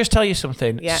 no. Can I just tell you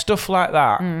something? Yeah. Stuff like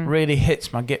that really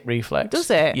hits my git reflex. Does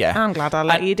it? Yeah. I'm glad I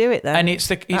let you do it then. And it's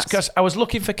because I was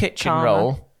looking for kitchen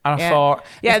roll and I thought...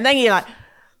 Yeah, and then you're like,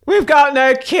 we've got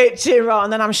no kitchen roll.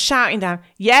 And then I'm shouting down,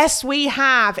 yes, we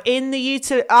have in the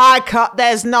utility.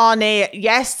 There's none here.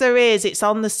 Yes, there is. It's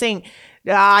on the sink.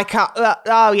 I can't.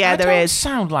 Oh, yeah, there is.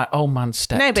 Sound like old man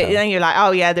Steptoe. No, but then you're like, oh,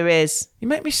 yeah, there is. You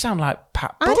make me sound like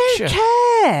Pat Butcher. I don't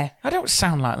care. I don't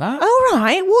sound like that. All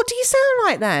right. What do you sound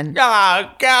like then?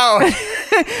 Oh, God.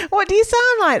 What do you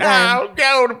sound like then? Oh,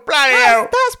 God. Bloody hell.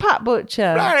 That's Pat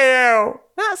Butcher. Bloody hell.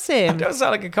 That's him. I don't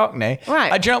sound like a Cockney.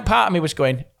 Right. A joke part of me was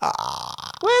going,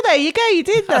 Well, there you go. You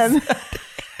did then.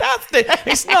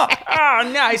 It's not.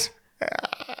 Oh, nice.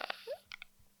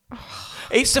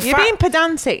 It's the You're being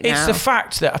pedantic now. It's the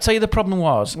fact that, I'll tell you the problem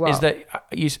is that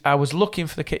I was looking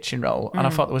for the kitchen roll and I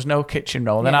thought there was no kitchen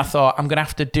roll. Then I thought, I'm going to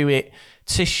have to do it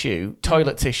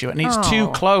toilet tissue, and it's too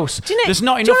close. There's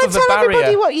not enough of a barrier. Do you want to tell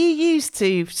everybody what you used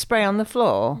to spray on the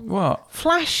floor? What?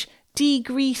 Flash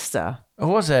degreaser. Or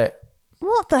was it?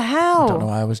 What the hell? I don't know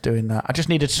why I was doing that. I just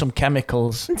needed some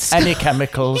chemicals. Any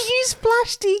chemicals. You used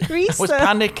flash degreaser. I was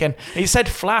panicking. He said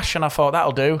flash and I thought,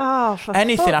 that'll do. Oh, for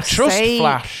anything. I trust sake.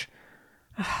 Flash.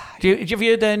 Have you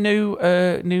heard their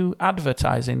new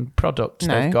advertising product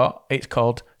they've got? It's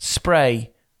called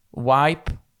Spray Wipe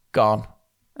Gone.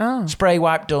 Oh. Spray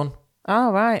Wipe Done.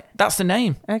 Oh, right. That's the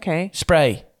name. Okay.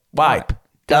 Spray Wipe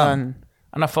Done.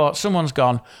 And I thought, someone's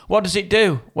gone. What does it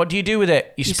do? What do you do with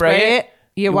it? You spray it.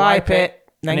 You wipe it.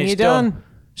 Then you're done.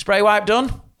 Spray Wipe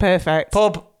Done. Perfect.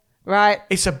 Pub. Right.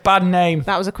 It's a bad name.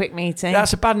 That was a quick meeting.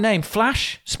 That's a bad name.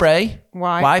 Flash, spray,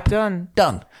 wipe, done.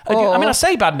 I mean, I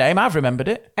say bad name. I've remembered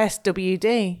it.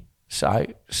 SWD.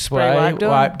 Spray,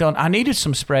 wipe, done. I needed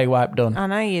some spray, wipe, done. I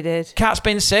know you did. Cat's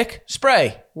been sick.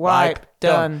 Spray, wipe,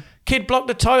 done. Kid blocked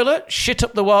the toilet. Shit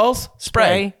up the walls.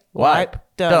 Spray, wipe,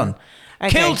 done. Okay.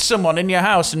 Killed someone in your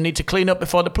house and need to clean up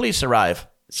before the police arrive.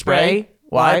 Spray,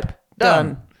 wipe,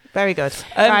 done. Very good.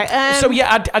 Right, so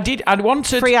yeah, I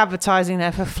wanted free advertising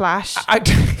there for Flash.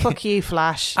 Fuck you,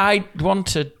 Flash. I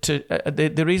wanted to.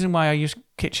 The reason why I use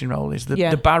kitchen roll is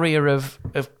the barrier of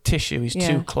tissue is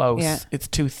too close. Yeah. It's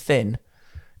too thin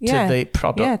to the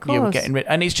product you were getting rid.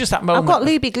 And it's just that moment. I've got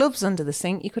Luby gloves under the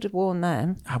sink. You could have worn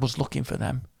them. I was looking for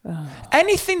them. Oh.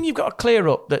 Anything you've got to clear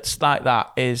up that's like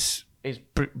that is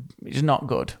not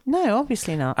good. No,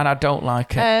 obviously not. And I don't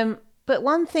like it. But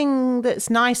one thing that's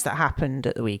nice that happened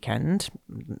at the weekend,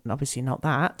 obviously not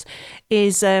that,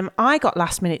 is I got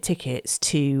last minute tickets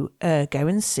to go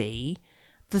and see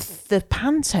the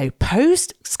Panto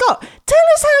post. Scott, tell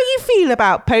us how you feel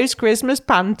about post-Christmas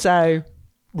Panto.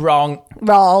 Wrong.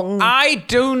 I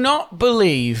do not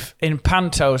believe in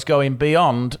Pantos going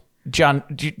beyond December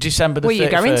the 31st. Well,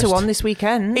 you're going to one this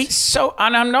weekend. It's so,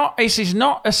 and I'm not. This is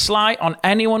not a slight on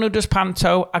anyone who does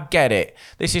Panto. I get it.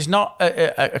 This is not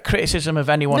a criticism of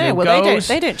anyone who goes.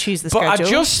 They don't choose the schedule. But I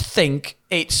just think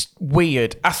it's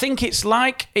weird. I think it's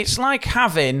like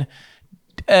having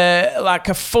like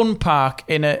a fun park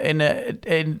in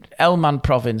Elman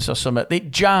province or something.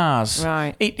 It jars.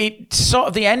 Right. It sort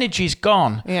of, the energy's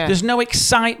gone. Yeah. There's no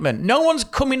excitement. No one's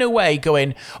coming away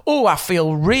going, oh, I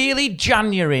feel really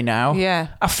January now. Yeah.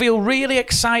 I feel really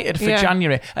excited for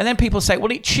January. And then people say,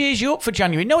 well, it cheers you up for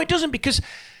January. No, it doesn't, because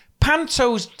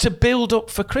Panto's to build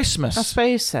up for Christmas. I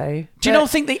suppose so. Do you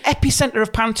not think the epicenter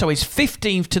of Panto is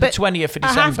 15th to the 20th of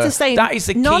December? I have to say, that is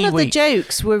the key none of week. the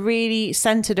jokes were really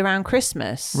centred around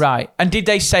Christmas. Right. And did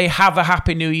they say have a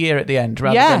happy new year at the end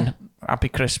rather than happy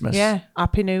Christmas? Yeah,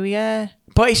 happy new year.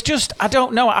 But it's just, I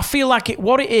don't know. I feel like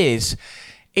what it is,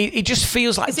 it just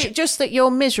feels like... Is it just that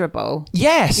you're miserable?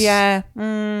 Yes. Yeah.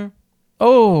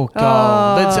 Oh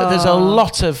God! There's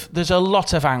a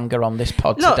lot of anger on this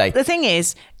pod Look, today. the thing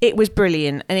is, it was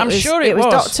brilliant, and I'm sure it was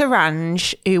was. Dr.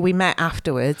 Ranj, who we met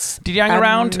afterwards. Did you hang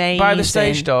around by the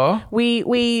stage door?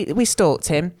 We stalked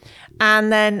him,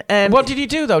 and then what did you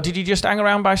do though? Did you just hang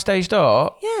around by stage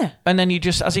door? Yeah. And then you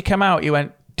just, as he came out, you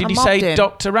went. Did I he mobbed say him.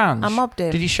 Dr. Ranj? I mobbed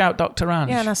him. Did you shout Dr. Ranj?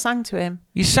 Yeah, and I sang to him.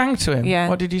 You sang to him. Yeah.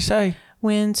 What did you say?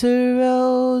 Winter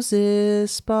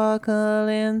roses sparkle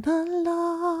in the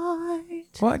light.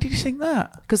 Why did you sing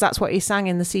that? Because that's what he sang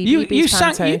in the CBeebies You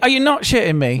sang. Panto. Are you not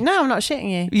shitting me? No, I'm not shitting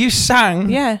you. You sang.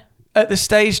 Yeah. At the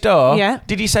stage door. Yeah.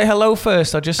 Did you say hello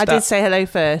first or just? I did say hello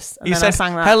first, and You then said I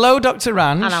sang that. hello, Dr.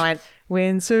 Ranj. And I went,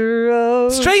 Winter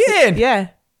roses. Straight in. Yeah.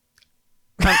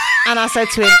 And I said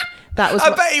to him, that was...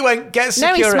 I bet he went, get No,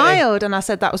 security. he smiled, and I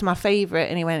said, that was my favourite,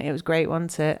 and he went, it was great,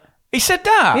 wasn't it? He said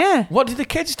that? Yeah. What did the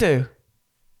kids do?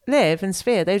 Liv and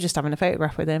Sphere, they were just having a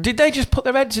photograph with him. Did they just put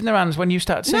their heads in their hands when you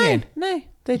started singing? No,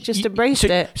 they just embraced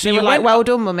it. So They you were like, went- well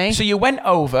done, mummy. So you went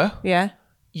over, Yeah.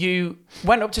 you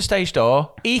went up to stage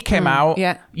door, he came out,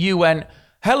 yeah. you went,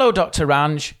 hello, Dr.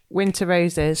 Ranj, Winter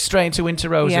roses. straight into Winter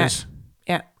Roses.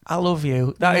 Yeah. I love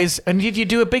you. That is, and did you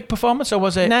do a big performance or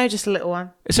was it? No, just a little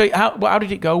one. So how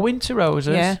did it go? Winter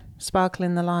Roses? Yeah. Sparkle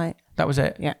in the light. That was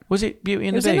it? Yeah. Was it Beauty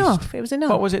and It the was Beast? enough. It was enough.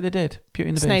 What was it they did? Beauty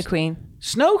and the Snow Beast? Queen.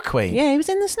 Snow Queen? Yeah, he was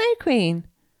in the Snow Queen.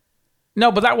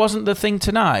 No, but that wasn't the thing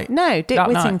tonight. No, Dick That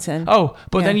night. Whittington. Oh,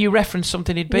 but Yeah. then you referenced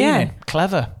something he'd been Yeah. in.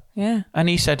 Clever. Yeah. And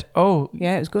he said, oh,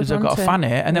 Yeah, it was good, I've got a wasn't it? fan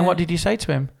here. And then Yeah. what did you say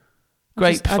to him? I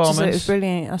Great just said performance. it was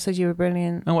brilliant. I said you were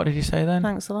brilliant. And what did you say then?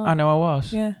 Thanks a lot. I know I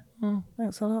was. Yeah.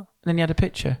 Thanks a lot. Then you had a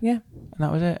picture. Yeah. And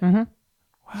that was it.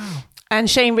 Mm-hmm. And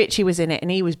Shane Ritchie was in it,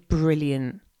 and he was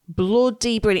brilliant.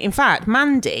 Bloody brilliant. In fact,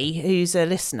 Mandy, who's a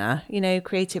listener,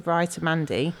 creative writer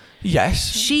Mandy,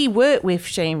 Yes. she worked with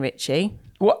Shane Ritchie.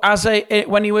 Well,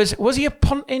 when he was he a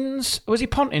Pontins? Was he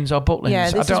Pontins or Butlins? Yeah,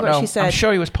 this I is don't what know. she said. I'm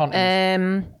sure he was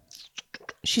Pontins.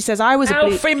 She says I was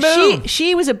Alfie a blue. Moon.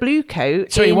 She was a blue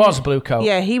coat. So he was a blue coat.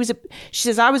 Yeah, he was a. She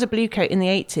says I was a blue coat in the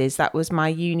 80s. That was my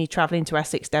uni travelling to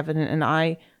Essex, Devon, and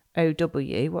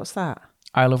IOW. What's that?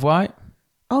 Isle of Wight.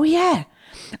 Oh yeah.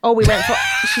 Oh, we went.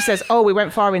 She says, "Oh, we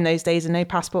went far in those days, and no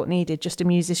passport needed, just a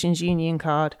musician's union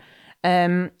card."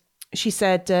 She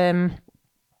said,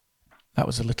 That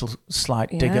was a little slight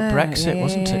dig at Brexit,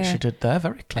 wasn't it? She did there.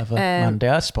 Very clever. Mandy,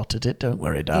 I spotted it. Don't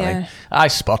worry, darling. Yeah. I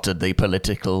spotted the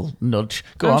political nudge.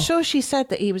 Go I'm on. sure she said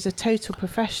that he was a total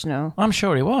professional. I'm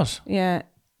sure he was. Yeah.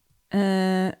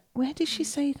 Where did she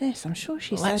say this? I'm sure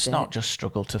she said it. Let's not just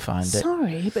struggle to find it.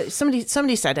 Sorry, but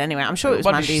somebody said anyway. I'm sure it was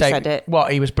What did Mandy she who say? said it.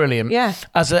 What, he was brilliant? Yeah.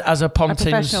 As a Pontins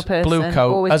professional person, blue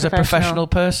coat, always as a professional. professional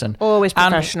person. Always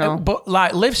And, professional. but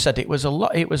like Liv said, it was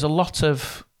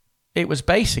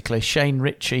basically Shane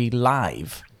Ritchie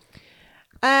live.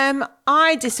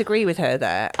 I disagree with her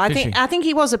there. I think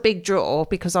he was a big draw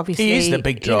because obviously He is the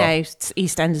big draw.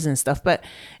 EastEnders and stuff. But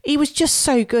he was just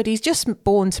so good. He's just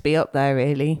born to be up there,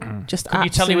 really. Just Could you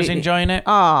tell he was absolutely- enjoying it?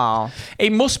 Oh,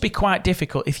 It must be quite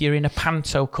difficult if you're in a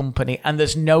panto company and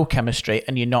there's no chemistry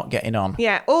and you're not getting on.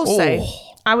 yeah. Also, Oh.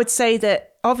 I would say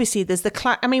that obviously there's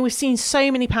I mean, we've seen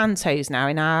so many pantos now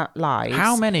in our lives.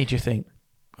 How many do you think?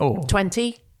 Oh,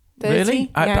 20, 30?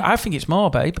 really? Yeah. I think it's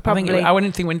more, babe. Probably. I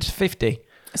wouldn't think we're into 50.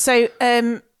 So,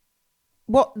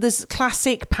 there's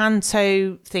classic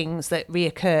panto things that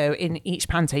reoccur in each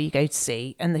panto you go to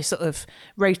see, and they sort of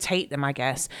rotate them, I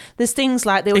guess. There's things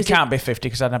like they always It can't be 50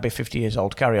 because I'd be 50 years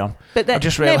old. Carry on. But I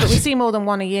just no, but we realised. see more than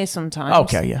one a year sometimes.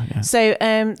 Okay, yeah. So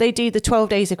they do the 12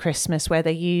 Days of Christmas where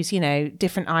they use,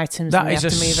 different items. That and they is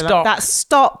have a to move stock. along. That's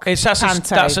stock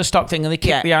panto. That's a stock thing, and they kick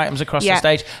Yeah. the items across Yeah. the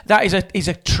stage. That is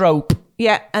a trope.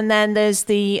 Yeah, and then there's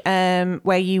the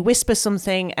where you whisper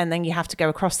something and then you have to go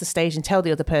across the stage and tell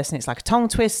the other person. It's like a tongue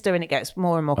twister and it gets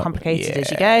more and more complicated as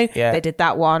you go. yeah. They did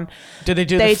that one. Do they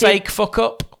do They the did- fake fuck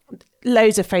up?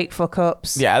 Loads of fake fuck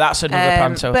ups. Yeah, that's another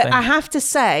panto but thing. I have to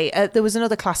say, there was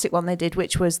another classic one they did,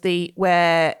 which was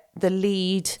where the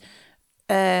lead,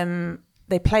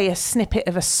 they play a snippet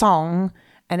of a song,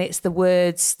 and it's the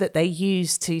words that they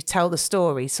use to tell the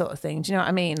story, sort of thing. Do you know what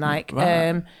I mean? Like,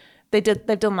 Right.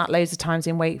 they've done that loads of times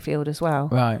in Wakefield as well.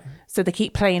 Right. So they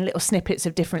keep playing little snippets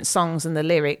of different songs, and the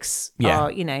lyrics are,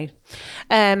 you know.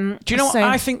 Do you know what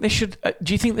I think they should?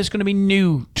 Do you think there's going to be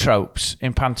new tropes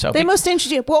in Panto? They must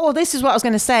introduce. Well, this is what I was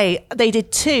going to say. They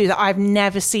did 2 that I've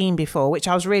never seen before, which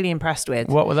I was really impressed with.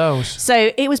 What were those?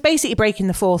 So it was basically breaking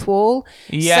the fourth wall.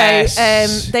 Yes.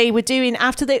 So they were doing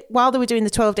while they were doing the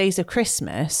 12 Days of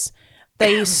Christmas,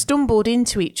 they stumbled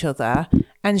into each other,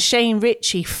 and Shane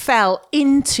Ritchie fell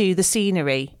into the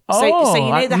scenery. So you know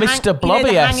like the Mr. the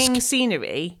Blobby-esque. hanging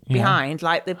scenery behind,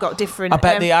 like they've got different. I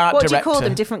bet the art what director. do you call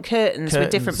them? Different curtains with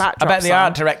different backdrops. I bet the art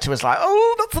on. director was like,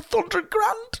 "Oh, that's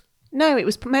 $100,000." No, it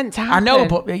was meant to happen. I know,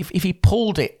 but if he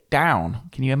pulled it down,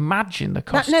 can you imagine the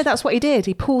cost? No, that's what he did.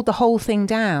 He pulled the whole thing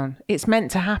down. It's meant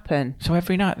to happen. So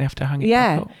every night they have to hang it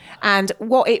back up. And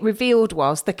what it revealed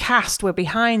was the cast were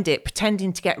behind it,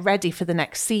 pretending to get ready for the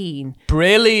next scene.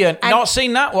 Brilliant. And Not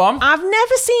seen that one. I've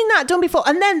never seen that done before.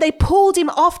 And then they pulled him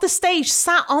off the stage,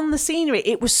 sat on the scenery.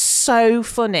 It was so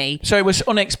funny. So it was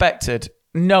unexpected.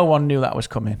 No one knew that was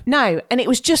coming. No, and it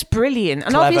was just brilliant.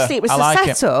 And Clever. obviously it was I a like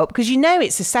it. setup, because you know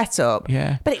it's a setup.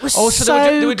 Yeah. But it was so so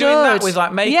they were doing that good. with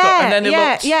like makeup, yeah, and then they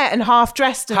looked and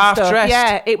half-dressed and stuff. half-dressed.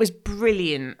 Yeah, it was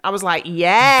brilliant. I was like,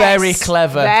 yes. Very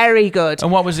clever. Very good.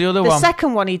 And what was the other The one?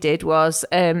 second one he did was,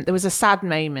 there was a sad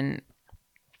moment.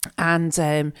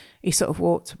 And he sort of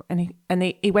walked and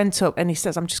he went up and he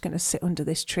says, "I'm just going to sit under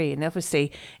this tree." And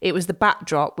obviously it was the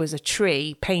backdrop was a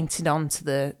tree painted onto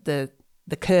the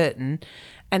curtain,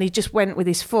 and he just went with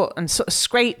his foot and sort of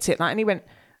scraped it, like, and he went,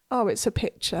 "Oh, it's a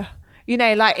picture," you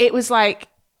know, like it was like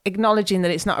acknowledging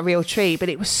that it's not a real tree, but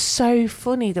it was so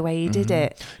funny the way he did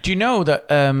it. Do you know that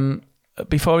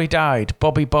before he died,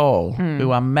 Bobby Ball,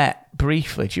 who I met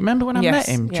briefly, do you remember when I met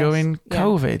him during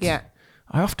COVID? Yeah.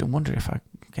 I often wonder if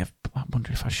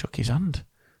I shook his hand.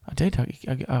 I did.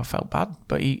 I felt bad,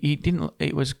 but he didn't.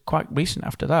 It was quite recent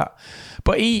after that.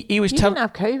 But he was You didn't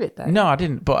have COVID though. No, I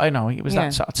didn't. But I know it was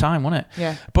that sort of time, wasn't it?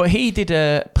 Yeah. But he did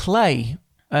a play,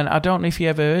 and I don't know if you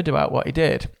ever heard about what he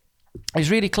did. It's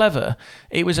really clever.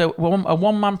 It was a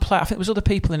one-man play. I think there was other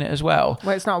people in it as well.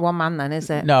 Well, it's not one man then, is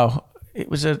it? No. It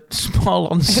was a small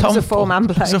ensemble. It was a 4-man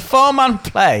play. It was a 4-man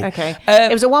play. Okay.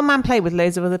 It was a one-man play with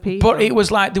loads of other people. But it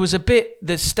was like, there was a bit,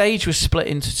 the stage was split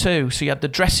into 2. So you had the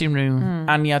dressing room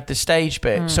and you had the stage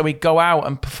bit. So he'd go out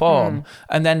and perform,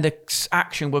 and then the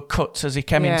action would cut as he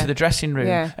came into the dressing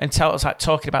room and tell us, like,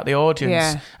 talking about the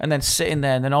audience, and then sitting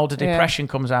there, and then all the depression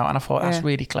comes out. And I thought, that's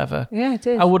really clever. Yeah, it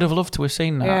is. I would have loved to have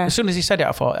seen that. Yeah. As soon as he said it,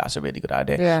 I thought, that's a really good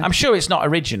idea. Yeah. I'm sure it's not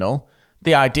original,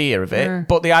 the idea of it,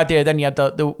 but the idea, then you had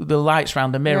the lights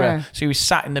around the mirror, so he was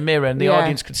sat in the mirror and the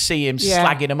audience could see him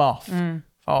slagging him off.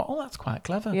 Oh, that's quite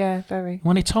clever. Yeah, very.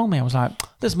 When he told me, I was like,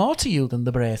 there's more to you than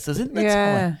the braces, isn't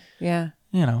there, Tommy? Yeah.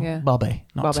 You know, Bobby,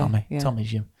 not Bobby, Tommy. yeah.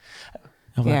 Tommy's you.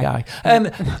 Other guy.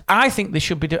 I think they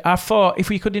should be I thought if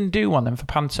we couldn't do one then for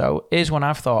Panto, here's one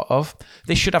I've thought of.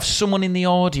 They should have someone in the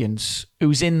audience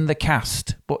who's in the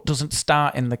cast but doesn't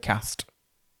start in the cast.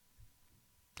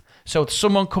 So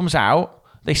someone comes out,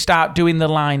 they start doing the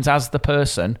lines as the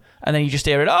person, and then you just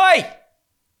hear it, "Oi!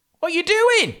 What are you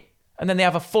doing?" And then they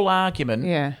have a full argument.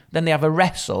 Yeah. Then they have a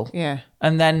wrestle. Yeah.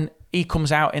 And then he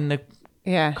comes out in the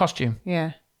costume.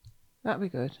 Yeah. That'd be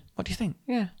good. What do you think?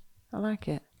 Yeah. I like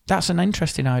it. That's an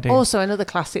interesting idea. Also, another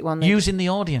classic one. Using the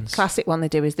audience. Classic one they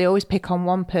do is they always pick on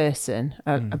one person,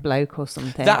 a bloke or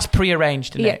something. That's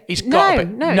prearranged, isn't it? It's got to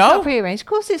be. No, it's not prearranged. Of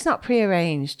course it's not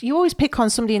prearranged. You always pick on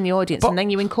somebody in the audience and then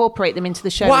you incorporate them into the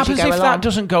show What as you happens go if along. that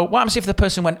doesn't go? What happens if the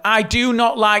person went, "I do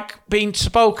not like being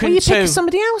spoken Well, you to"? pick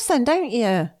somebody else then, don't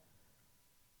you?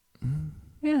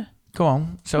 Yeah. Go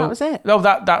on. So that was it. Oh,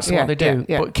 that's what they do.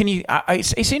 Yeah. But can you?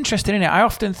 It's interesting, isn't it? I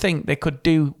often think they could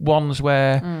do ones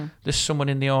where there's someone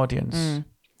in the audience.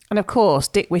 And of course,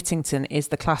 Dick Whittington is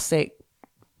the classic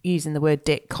using the word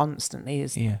dick constantly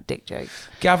as dick jokes.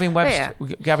 Gavin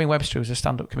Webster, who's a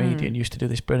stand-up comedian, used to do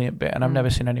this brilliant bit, and I've never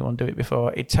seen anyone do it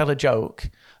before. He'd tell a joke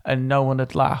and no one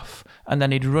would laugh, and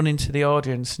then he'd run into the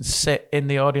audience and sit in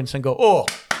the audience and go, "Oh,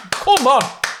 come on,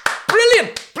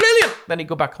 brilliant." Then he'd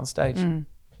go back on stage.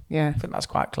 Yeah. I think that's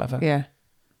quite clever. Yeah.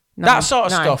 That sort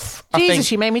of stuff. Jesus, I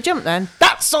think, you made me jump then.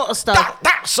 That sort of stuff.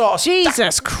 That sort of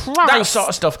Jesus Christ. That sort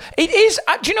of stuff. It is.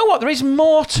 Do you know what? There is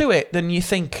more to it than you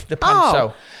think. The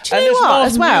Panto. Do you know what?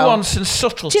 There's As more well. nuance and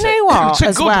subtlety. Do you know what? To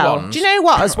as good well. ones. Do you know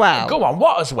what? As well. Go on.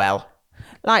 What as well?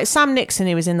 Like Sam Nixon,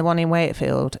 who was in the one in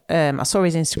Wakefield. I saw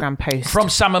his Instagram post From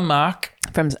Sam and Mark.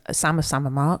 From Sam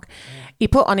and Mark. He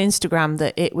put on Instagram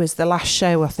that it was the last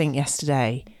show, I think,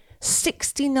 yesterday.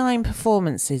 69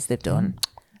 performances they've done.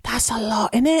 That's a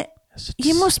lot, isn't it?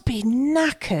 You must be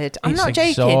knackered. I'm It's not joking.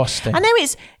 exhausting. I know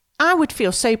I would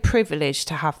feel so privileged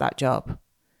to have that job,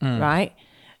 right?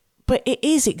 But it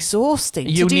is exhausting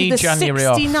You to do need the January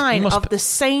off. 69 of the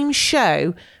same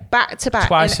show back to back.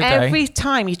 Twice and a day. every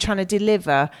time you're trying to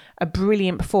deliver a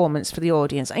brilliant performance for the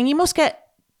audience. And you must get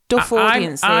duff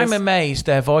audiences. I'm amazed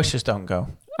their voices don't go.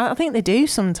 I think they do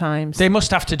sometimes. They must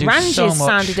have to do Ranges so much.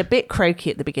 sounded a bit croaky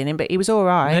at the beginning, but he was all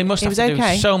right. They must have to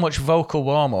do so much vocal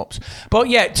warm-ups. But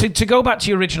yeah, to go back to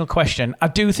your original question, I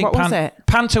do think What was it?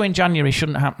 Panto in January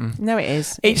shouldn't happen. No, it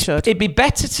is. It should. It'd be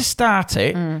better to start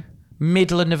it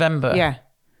middle of November. Yeah.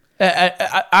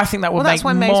 I think that would make that's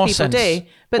when more most people sense. do.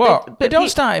 But What? They don't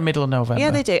start in middle of November. Yeah,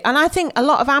 they do. And I think a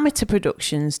lot of amateur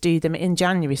productions do them in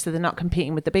January, so they're not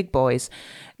competing with the big boys.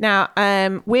 Now,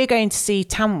 we're going to see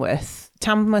Tamworth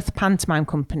Pantomime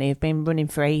Company have been running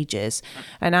for ages,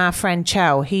 and our friend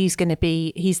Chell, he's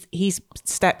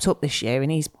stepped up this year,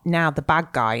 and he's now the bad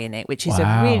guy in it, which is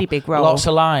a really big role. Lots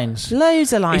of lines.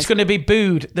 Loads of lines. It's going to be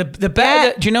booed. The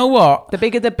better. Do you know what? The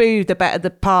bigger the boo, the better the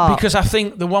part. Because I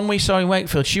think the one we saw in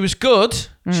Wakefield, she was good.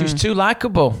 She was too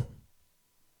likable.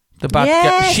 The bad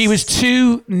guy. She was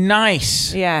too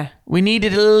nice. Yeah. We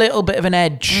needed a little bit of an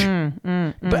edge.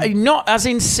 But not as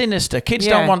in sinister. Kids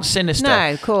don't want sinister.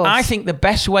 No, of course. I think the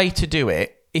best way to do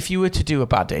it, if you were to do a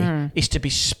baddie, is to be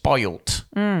spoilt.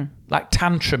 Like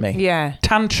tantrumy. Yeah.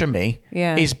 Tantrumy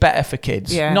is better for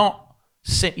kids. Yeah. Not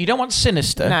you don't want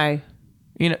sinister. No.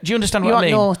 You know, do you understand You what I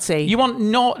mean? want naughty. You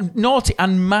want naughty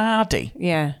and mardy.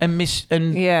 Yeah. And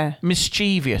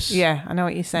mischievous. Yeah, I know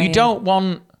what you're saying. You don't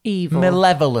want evil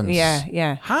malevolence.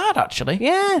 Yeah. Hard actually.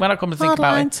 Yeah. When I come to think hard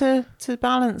about line it. to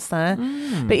balance there.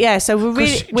 But yeah, so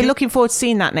we're looking forward to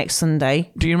seeing that next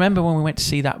Sunday. Do you remember when we went to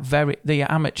see the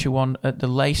amateur one at the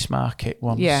Lace Market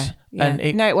once? Yeah.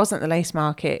 And no, it wasn't the Lace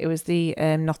Market. It was the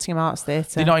Nottingham Arts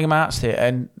Theatre. The Nottingham Arts Theatre,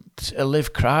 and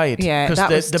Liv cried. Yeah,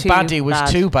 because the baddie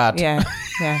was too bad. Yeah.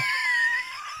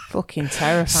 Fucking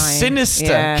terrifying.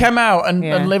 Sinister. Came out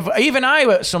and Liv. Even I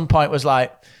at some point was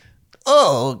like,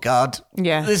 oh God,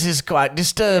 this is quite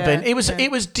disturbing. Yeah,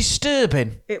 it was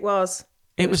disturbing. It was.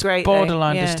 It was great,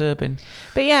 borderline though. disturbing.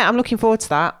 But yeah, I'm looking forward to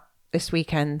that this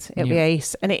weekend. It'll be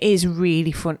ace, and it is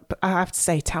really fun. But I have to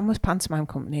say, Tamworth Pantomime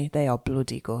Company, they are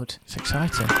bloody good. It's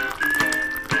exciting.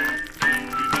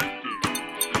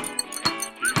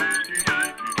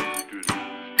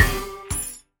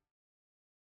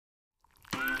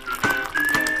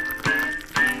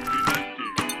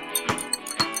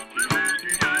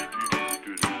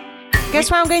 Guess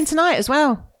where I'm going tonight as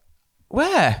well?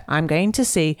 Where? I'm going to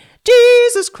see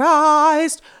Jesus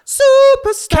Christ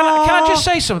Superstar. Can I just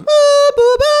say something?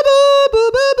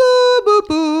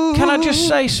 Can I just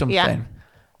say something? Yeah.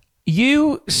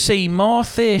 You see more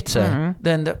theatre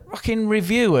than the fucking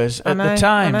reviewers at the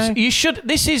Times. You should.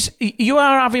 You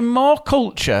are having more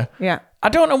culture. Yeah. I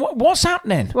don't know what's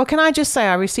happening. Well, can I just say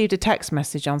I received a text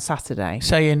message on Saturday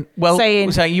saying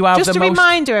you have just the a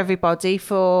reminder, everybody,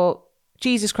 for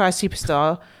Jesus Christ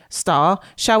Superstar.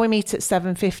 Shall we meet at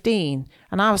 7:15?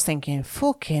 And I was thinking,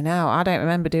 fucking hell, I don't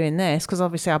remember doing this, because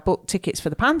obviously I booked tickets for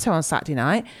the Panto on Saturday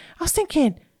night. I was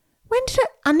thinking, when did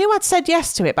I knew I'd said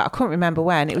yes to it, but I couldn't remember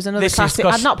when. It was another classic.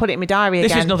 I'd not put it in my diary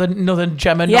this again. This is another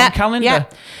Gemma non-calendar. Yeah.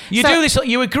 You do this,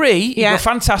 you agree, you go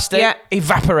fantastic,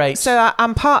 evaporates. So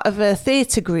I'm part of a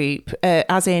theatre group,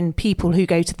 as in people who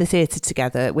go to the theatre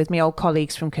together with my old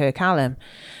colleagues from Kirkcallam.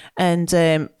 And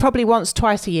probably once,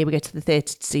 twice a year, we go to the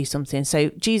theatre to see something. So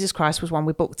Jesus Christ was one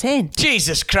we booked in.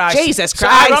 Jesus Christ. So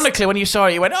ironically, when you saw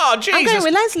it, you went, oh, Jesus. I'm going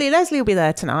with Leslie. Leslie will be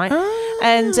there tonight.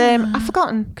 And I've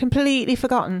forgotten, completely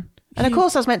forgotten. And of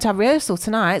course, I was meant to have rehearsal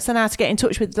tonight. So now I had to get in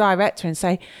touch with the director and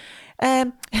say,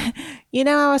 you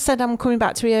know how I said I'm coming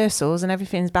back to rehearsals and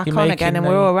everything's back on again and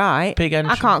we're all right?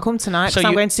 I can't come tonight because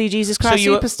I'm going to see Jesus Christ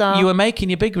Superstar. You were making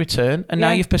your big return and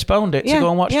now you've postponed it to go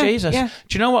and watch Jesus. Yeah.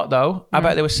 Do you know what though? I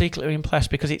bet they were secretly impressed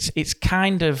because it's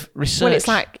kind of research.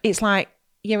 Well, it's like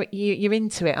you're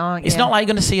into it, aren't you? It's not like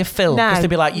you're going to see a film because they'd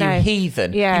be like, you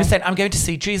heathen. Yeah. You said, I'm going to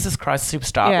see Jesus Christ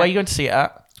Superstar. Where are you going to see it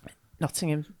at?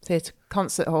 Nottingham Theatre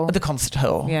Concert Hall. At the concert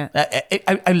hall. Yeah.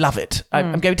 I love it.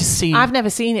 I'm going to see... I've never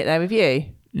seen it though, have you?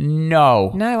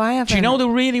 No, I haven't. Do you know the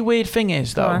really weird thing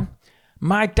is though?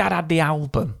 My dad had the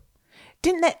album.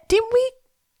 Didn't we?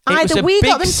 Either we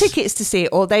got them tickets to see it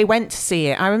or they went to see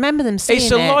it. I remember them seeing it.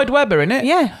 It's a Lloyd Webber, isn't it?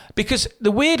 Yeah. Because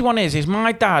the weird one is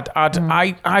my dad had...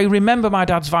 I remember my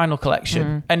dad's vinyl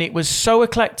collection and it was so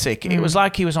eclectic. It was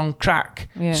like he was on crack.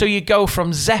 Yeah. So you go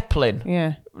from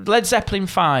Zeppelin, Led Zeppelin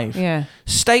 5,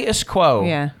 Status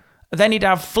Quo, then he'd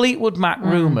have Fleetwood Mac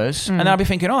Rumours, and I'd be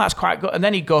thinking, oh, that's quite good. And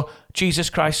then he'd go, Jesus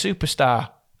Christ Superstar.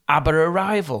 ABBA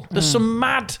Arrival. There's some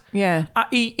mad... Yeah.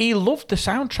 He loved the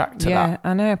soundtrack to that. Yeah,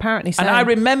 I know, apparently so. And I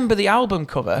remember the album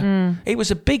cover. It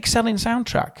was a big selling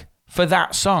soundtrack for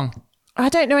that song. I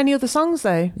don't know any other songs,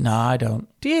 though. No, I don't.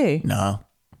 Do you? No.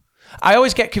 I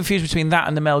always get confused between that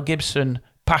and the Mel Gibson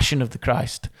Passion of the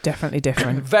Christ. Definitely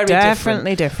different. Very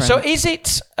Definitely different. So is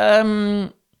it,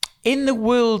 in the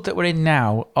world that we're in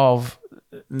now of...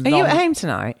 Are you at home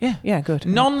tonight? Yeah. Yeah, good.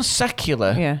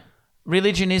 Non-secular, Yeah.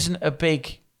 religion isn't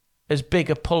as big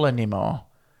a pull anymore.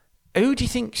 What do you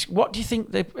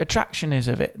think the attraction is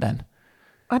of it then?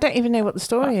 I don't even know what the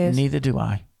story is. Neither do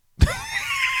I.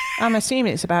 I'm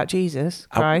assuming it's about Jesus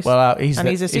Christ. He's a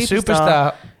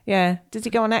superstar. Yeah. Did he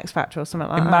go on X Factor or something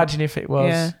like that? Imagine if it was.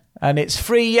 Yeah. And it's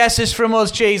 3 yeses from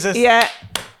us, Jesus. Yeah.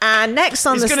 And next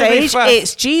on It's the gonna be stage, fast.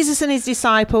 it's Jesus and his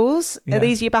disciples. Yeah. Are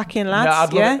these your backing lads? No,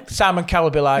 I'd love it. Simon Cowell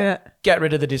would be like, get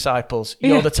rid of the disciples.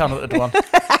 You're the talented one.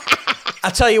 I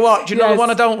tell you what, do you know the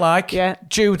one I don't like? Yeah.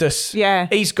 Judas. Yeah.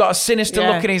 He's got a sinister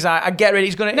look in his eye. I get rid.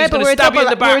 He's going to we're stab you in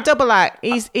the back. We're a double act.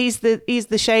 He's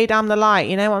the shade, I'm the light.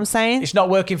 You know what I'm saying? It's not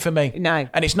working for me. No.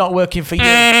 And it's not working for you.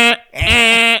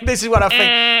 This is what I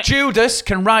think. Judas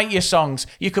can write your songs.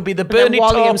 You could be the Bernie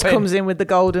Williams Taupin. comes in with the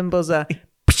golden buzzer.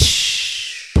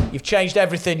 You've changed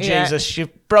everything, Yeah. Jesus.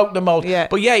 You've broke the mold. Yeah.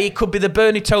 But yeah, he could be the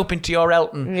Bernie Taupin to your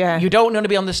Elton. Yeah. You don't want to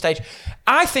be on the stage.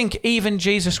 I think even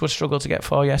Jesus would struggle to get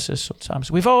 4 yeses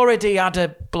sometimes. We've already had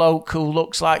a bloke who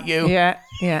looks like you. Yeah,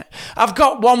 yeah. I've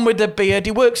got one with a beard.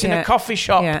 He works in Yeah. a coffee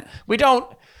shop. Yeah. We don't...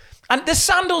 And the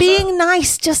sandals... Being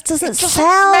nice just doesn't It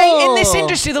sell. Mate, in this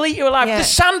industry, they'll eat you alive. Yeah. The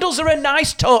sandals are a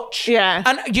nice touch. Yeah.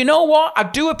 And you know what? I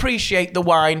do appreciate the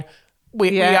wine. We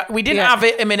didn't have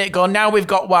it a minute ago. Now we've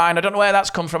got wine. I don't know where that's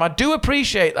come from. I do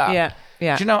appreciate that. Yeah,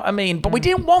 yeah. Do you know what I mean? But we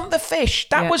didn't want the fish.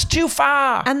 That was too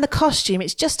far. And the costume,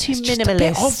 it's just too It's minimalist. just a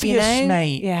bit obvious, you know?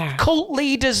 mate. Yeah. Cult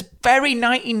leaders, very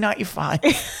 1995.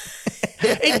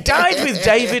 It died with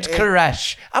David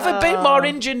Koresh. Have a bit more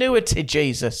ingenuity,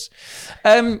 Jesus.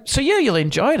 So yeah, you'll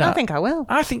enjoy that. I think I will.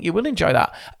 I think you will enjoy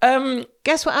that.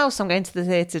 Guess what else I'm going to the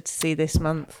theatre to see this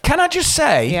month? Can I just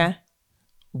say, Yeah,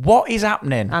 what is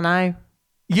happening? I know.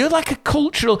 You're like a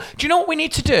cultural... Do you know what we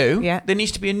need to do? Yeah. There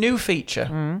needs to be a new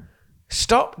feature.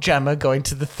 Stop Gemma going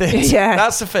to the theatre. Yeah.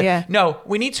 That's the thing. Yeah. No,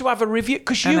 we need to have a review,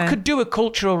 because you know. could do a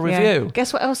cultural Yeah. review.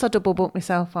 Guess what else I double booked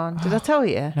myself on? Did I tell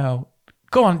you? No.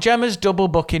 Go on, Gemma's double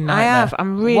booking nightmare. I have.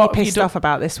 I'm really What have you pissed done? off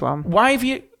about this one. Why have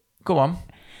you... Go on.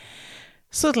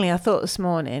 Suddenly, I thought this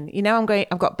morning,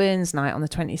 I've got Burns night on the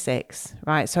 26th,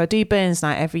 right? So I do Burns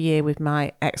night every year with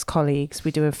my ex-colleagues.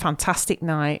 We do a fantastic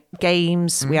night,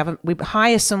 games. We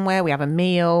hire somewhere. We have a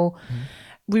meal.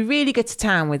 We really go to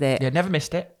town with it. Yeah, never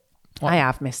missed it. I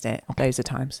have missed it loads of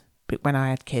times, but when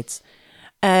I had kids.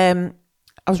 I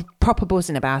was proper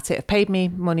buzzing about it. It paid me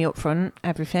money up front,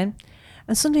 everything.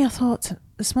 And suddenly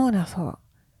this morning I thought,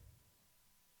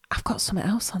 I've got something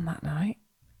else on that night.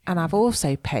 And I've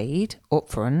also paid up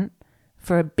front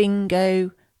for a bingo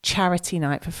charity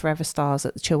night for Forever Stars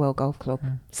at the Chilwell Golf Club.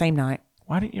 Same night.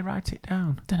 Why didn't you write it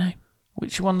down? Don't know.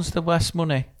 Which one's the less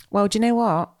money? Well, do you know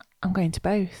what? I'm going to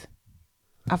both.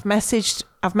 I've messaged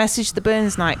the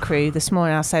Burns night crew this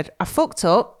morning. I said, I fucked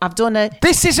up.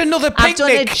 This is another picnic. I've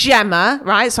done a Gemma,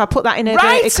 right? So I put that in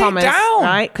inverted commas, down.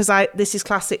 right? Because this is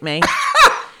classic me.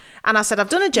 And I said, I've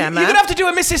done a Gemma. You're going to have to do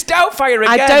a Mrs. Doubtfire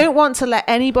again. I don't want to let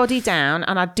anybody down,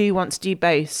 and I do want to do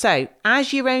both. So,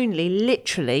 as you're only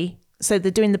literally... So, they're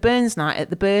doing the Burns night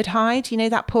at the Bird Hide. You know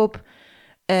that pub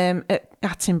at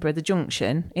Attenborough, the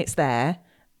Junction? It's there.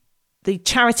 The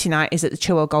charity night is at the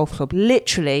Chilwell Golf Club.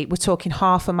 Literally, we're talking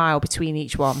half a mile between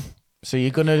each one. So, you're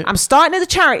going to... I'm starting at the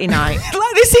charity night.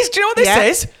 This is... Do you know what this Yeah.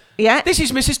 is? Yeah. This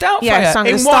is Mrs. Doubtfire. Yeah, so I'm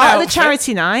going to in one start at the outfit.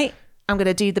 charity night. I'm going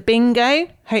to do the bingo,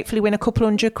 hopefully win a couple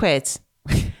 £100.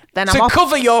 Then To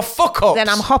cover your fuck-ups. Then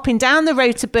I'm hopping down the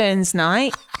road to Burns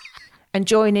night and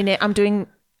joining it. I'm doing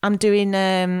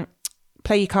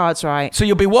Play Your Cards Right. So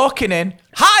you'll be walking in,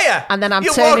 higher! And then I'm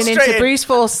You'll turning walk straight into in. Bruce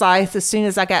Forsyth as soon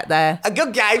as I get there. A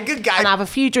good guy. And I have a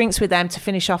few drinks with them to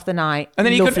finish off the night. And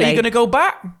then are you going to go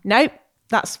back? Nope.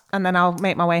 And then I'll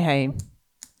make my way home.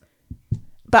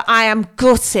 But I am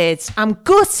gutted.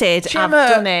 Gemma, I've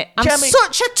done it. I'm Gemma,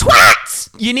 such a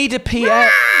twat. You need a PA.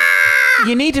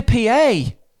 You need a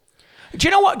PA. Do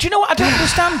you know what I don't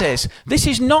understand is this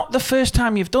is not the first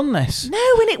time you've done this. No,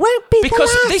 and it won't be Because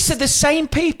the last. these are the same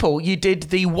people you did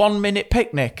the 1 minute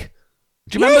picnic.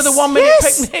 Do you remember the 1 minute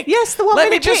picnic? Yes, the 1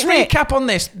 minute picnic. Let me just recap on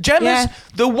this.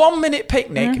 The 1 minute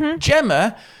picnic.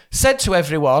 Gemma said to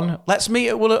everyone, let's meet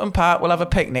at Woollerton Park, we'll have a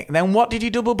picnic. And then what did you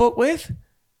double book with?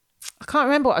 I can't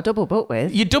remember what I double booked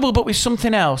with. You double booked with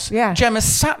something else. Yeah. Gemma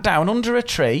sat down under a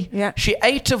tree. Yeah. She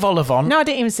ate a vol au vent. No, I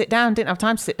didn't even sit down. Didn't have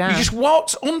time to sit down. You just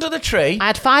walked under the tree. I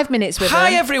had 5 minutes with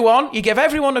Hi, them. everyone. You gave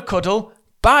everyone a cuddle.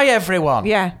 Bye, everyone.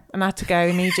 Yeah, and I had to go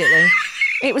immediately.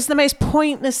 It was the most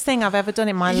pointless thing I've ever done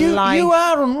in my life. You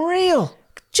are unreal.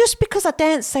 Just because I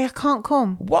daren't say I can't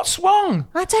come. What's wrong?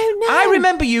 I don't know. I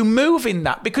remember you moving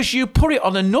that because you put it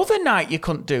on another night you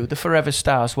couldn't do, the Forever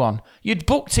Stars one. You'd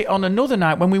booked it on another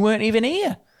night when we weren't even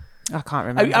here. I can't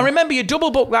remember. I remember you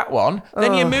double booked that one,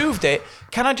 then you moved it.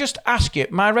 Can I just ask you,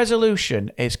 my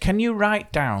resolution is, can you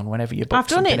write down whenever you book I've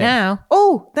done something it in? now.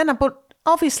 Oh, then I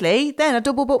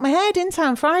double booked my hair, didn't I,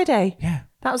 on Friday? Yeah.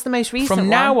 That was the most recent From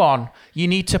now on, you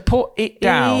need to put it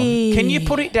down. Can you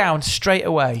put it down straight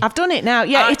away? I've done it now.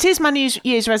 Yeah, it is my New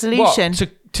Year's resolution.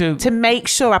 What? To make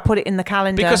sure I put it in the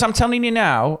calendar. Because I'm telling you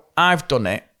now, I've done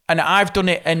it.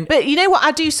 And But you know what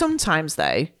I do sometimes,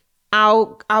 though?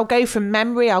 I'll go from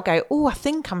memory. I'll go, oh, I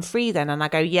think I'm free then. And I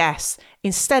go, yes.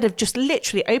 Instead of just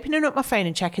literally opening up my phone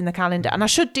and checking the calendar. And I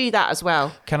should do that as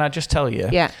well. Can I just tell you?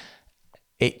 Yeah.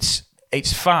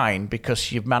 It's fine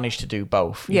because you've managed to do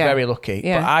both. You're Yeah. very lucky.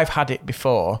 Yeah. But I've had it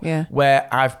before Yeah. where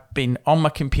I've been on my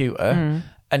computer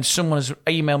and someone has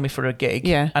emailed me for a gig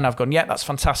and I've gone, yeah, that's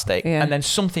fantastic. Yeah. And then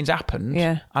something's happened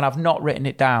Yeah. and I've not written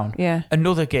it down. Yeah.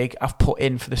 Another gig I've put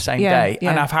in for the same Yeah, day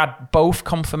yeah. and I've had both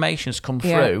confirmations come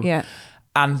Yeah, through. yeah.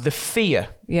 And the fear.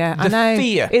 Yeah, the I know.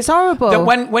 fear. It's horrible. That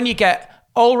when you get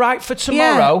all right for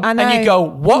tomorrow I know. and you go,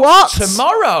 what?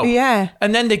 Tomorrow? Yeah.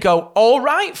 And then they go, all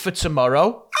right for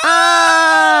tomorrow.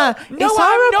 It's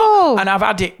horrible. And I've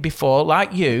had it before,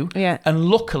 like you. Yeah. And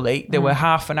luckily, they were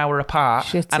half an hour apart,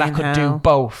 Shitting and I could do hell.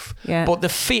 both. Yeah. But the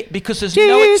fear, because there's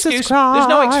Jesus no excuse. There's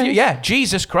no Christ. excuse. Yeah,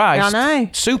 Jesus Christ. I know.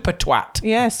 Super twat.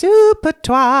 Yeah, super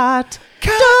twat.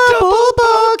 Double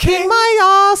booking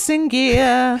my arse in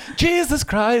gear. Jesus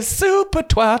Christ, super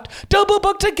twat. Double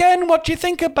booked again. What do you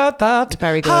think about that?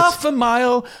 Very good. Half a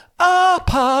mile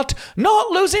apart.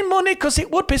 Not losing money because it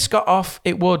would be scot off.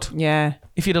 It would. Yeah,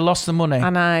 If you'd have lost the money.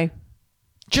 I know.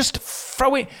 Just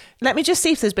throw it. Let me just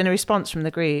see if there's been a response from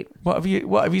the group. What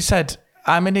have you said?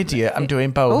 I'm an idiot. I'm doing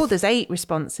both. Oh, there's 8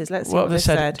 responses. Let's see What what have they they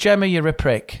said? said. Gemma, you're a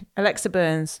prick. Alexa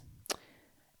Burns.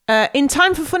 In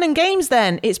time for fun and games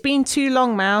then. It's been too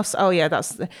long, Mouse. Oh, yeah,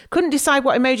 couldn't decide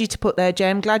what emoji to put there,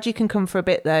 Gem. Glad you can come for a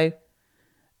bit, though.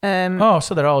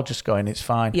 So they're all just going, it's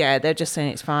fine. Yeah, they're just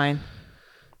saying it's fine.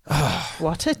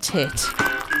 What a tit.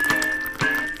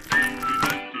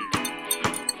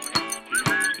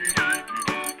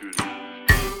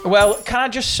 Well, can I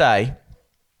just say,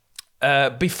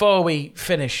 before we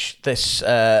finish this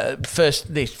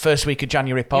first week of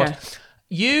January pod,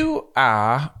 you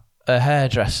are a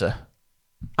hairdresser.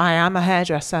 I am a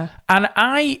hairdresser. And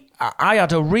I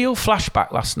had a real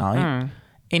flashback last night,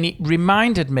 and it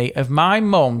reminded me of my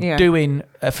mum doing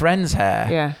a friend's hair.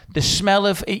 Yeah. The smell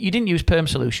of it. You didn't use perm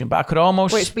solution, but I could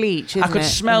almost. Well, it's bleach, I isn't could it?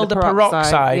 smell And the the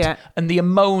peroxide yeah. and the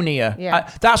ammonia. Yeah.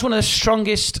 That's one of the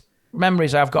strongest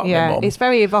memories I've got of my mum. It's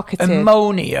very evocative.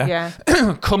 Ammonia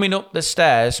coming up the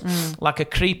stairs like a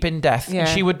creeping death. Yeah. And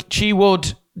she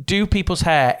would do people's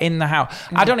hair in the house.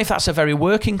 I don't know if that's a very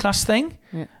working class thing.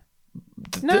 Yeah.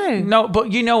 No,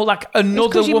 but you know, like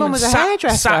another 'cause your mum woman was a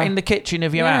hairdresser. sat in the kitchen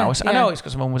of your house. I know it's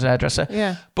because mum was a hairdresser.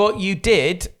 Yeah. But you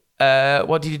did,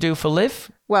 what did you do for live?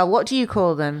 Well, what do you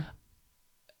call them?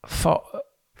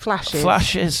 Flashes.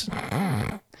 Flashes.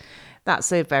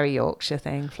 That's a very Yorkshire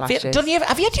thing, flashes. Have you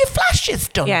had your flashes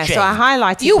done, Yeah, Jane? so I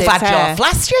highlighted You've this had hair. your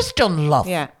flashes done, love.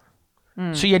 Yeah.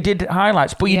 So you did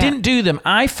highlights, but you didn't do them.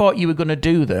 I thought you were going to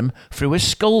do them through a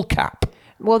skull cap.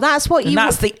 Well, that's what And you...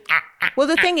 that's the... Well,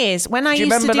 the thing is, when I Do you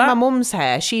used to remember do that? my mum's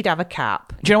hair, she'd have a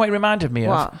cap. Do you know what it reminded me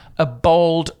What? of? A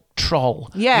bald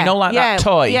troll. Yeah. You know, like that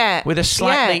toy with a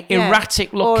slightly yeah.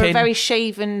 erratic looking... Or a very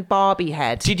shaven Barbie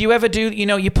head. Did you ever do,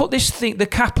 you put this thing, the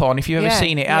cap on, if you've ever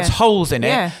seen it, it has holes in it.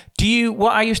 Yeah.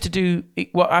 What I used to do,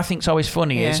 what I think's always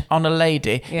funny is, on a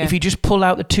lady, Yeah. if you just pull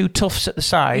out the 2 tufts at the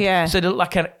side, so they look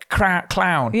like a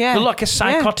clown. Yeah. They look like a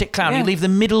psychotic clown. Yeah. You leave the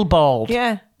middle bald.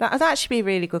 Yeah. That would actually be a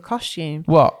really good costume.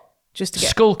 What? Just to get...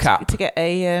 Skull cap. To get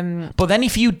a... But then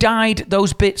if you dyed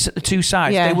those bits at the 2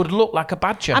 sides, they would look like a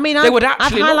badger. I mean, they I've look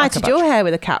highlighted like a badger. your hair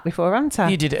with a cap before, haven't I?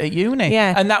 You did it at uni.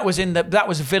 Yeah. And that was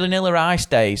Vanilla Ice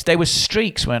days. They were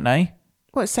streaks, weren't they?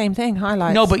 Well, same thing,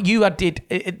 highlights. No, but you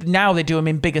now they do them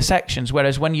in bigger sections,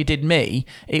 whereas when you did me,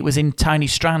 it was in tiny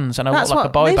strands, and I looked like a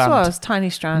boy band. This was tiny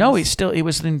strands. No, it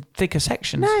was in thicker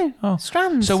sections. No,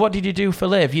 strands. So what did you do for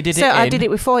Liv? You did I did it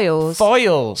with foils.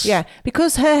 Foils. Yeah,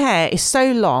 because her hair is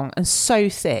so long and so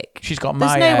thick. She's got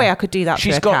There's my no hair. way I could do that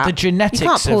She's through a got cap. the genetics You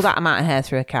can't pull of- that amount of hair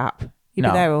through a cap. You'd No.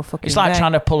 be there all fucking It's like day.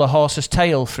 trying to pull a horse's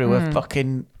tail through a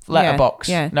fucking letterbox.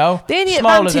 Yeah. No? The only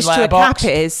Smaller advantage than to a letterbox.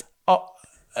 cap is...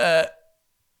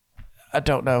 I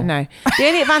don't know. No. The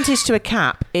only advantage to a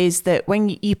cap is that when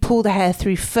you pull the hair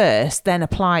through first, then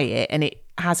apply it, and it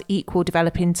has equal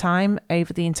developing time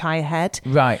over the entire head.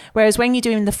 Right. Whereas when you're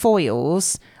doing the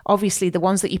foils, obviously the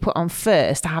ones that you put on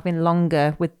first are having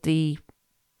longer with the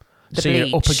so bleach.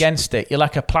 you're up against it. You're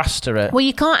like a plasterer. Well,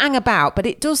 you can't hang about, but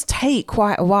it does take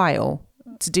quite a while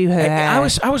to do her hair.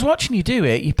 I was watching you do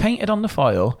it. You painted on the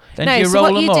foil, then No, you so roll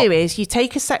what them you up. do is you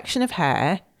take a section of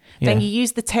hair, then Yeah. you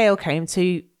use the tail comb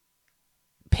to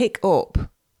pick up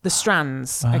the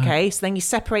strands, okay? So then you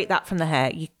separate that from the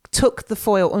hair. You tuck the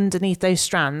foil underneath those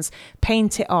strands,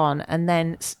 paint it on, and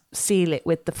then seal it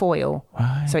with the foil.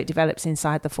 Right. So it develops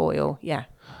inside the foil, yeah.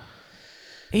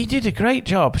 He did a great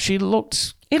job. She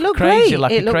looked It looked crazy, great.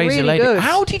 like It a looked crazy really lady. good.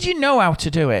 How did you know how to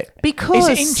do it? Because-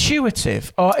 Is it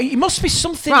intuitive? Or it must be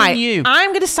something Right, in you.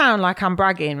 I'm going to sound like I'm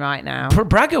bragging right now.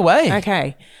 Brag away.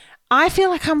 Okay. I feel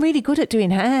like I'm really good at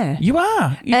doing hair. You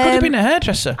are. You could have been a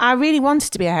hairdresser. I really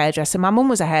wanted to be a hairdresser. My mum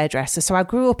was a hairdresser, so I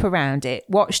grew up around it,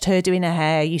 watched her doing her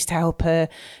hair, used to help her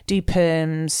do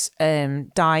perms,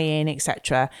 dyeing,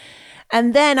 etc.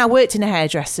 And then I worked in a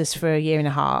hairdresser's for 1.5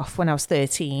 years when I was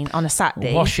 13 on a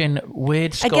Saturday. Washing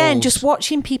weird skulls. Again, just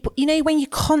watching people. You know, when you're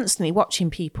constantly watching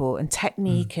people and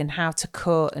technique and how to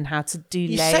cut and how to do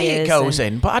You layers. say it goes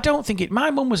and- in, but I don't think it...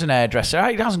 My mum was an hairdresser.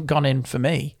 It hasn't gone in for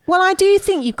me. Well, I do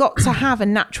think you've got to have a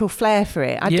natural flair for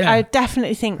it. Yeah. I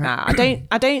definitely think that.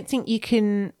 I don't think you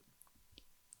can...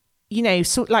 You know,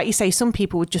 so, like you say, some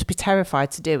people would just be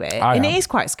terrified to do it. And it is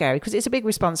quite scary because it's a big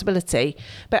responsibility.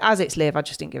 But as it's Liv, I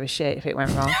just didn't give a shit if it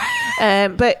went wrong.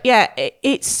 But yeah,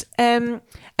 it's... and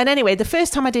anyway, the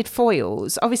first time I did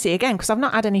foils, obviously, again, because I've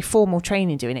not had any formal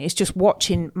training doing it, it's just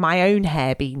watching my own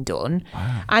hair being done.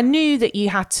 Wow. I knew that you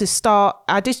had to start...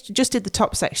 I just did the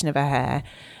top section of her hair.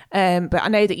 But I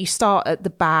know that you start at the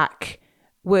back,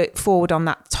 work forward on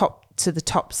that top to the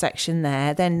top section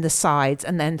there, then the sides,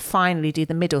 and then finally do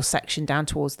the middle section down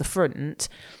towards the front.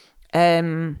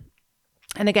 And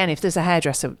again, if there's a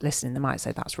hairdresser listening, they might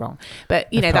say that's wrong.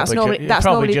 But you know, that's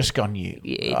normally just gone you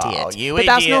idiot. Oh, you but idiot.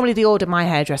 That's normally the order my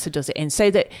hairdresser does it in. So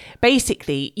that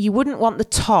basically you wouldn't want the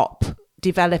top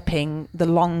developing the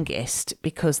longest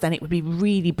because then it would be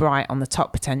really bright on the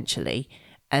top potentially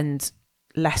and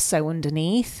less so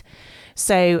underneath.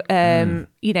 So,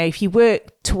 you know, if you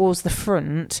work towards the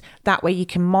front, that way you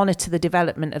can monitor the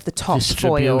development of the top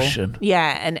foil. Distribution.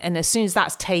 Yeah, and as soon as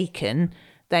that's taken,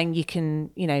 then you can,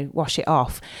 you know, wash it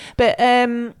off. But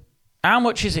How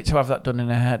much is it to have that done in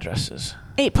a hairdresser's?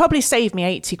 it probably saved me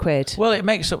 80 quid. Well, it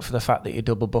makes up for the fact that you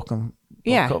double book and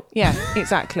book up. Yeah,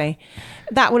 exactly.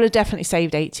 That would have definitely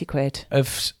saved 80 quid.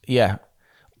 Yeah.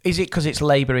 Is it because it's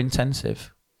labour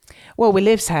intensive? Well, with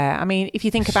Liv's hair, I mean, if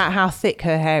you think about how thick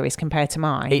her hair is compared to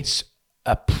mine. It's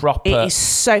a proper... It is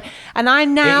so... And I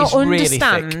now It is really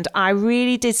understand. thick. I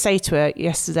really did say to her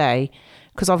yesterday,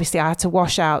 because obviously I had to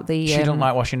wash out the... She don't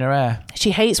like washing her hair.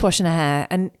 She hates washing her hair.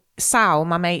 And Sal,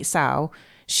 my mate Sal,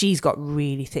 she's got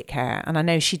really thick hair. And I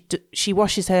know she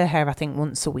washes her hair, I think,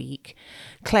 once a week.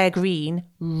 Claire Green,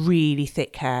 really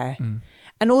thick hair.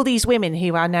 And all these women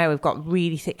who I know have got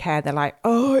really thick hair, they're like,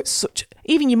 oh, it's such...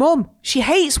 Even your mum, she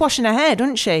hates washing her hair,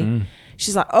 doesn't she?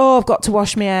 She's like, oh, I've got to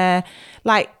wash my hair.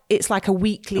 Like, it's like a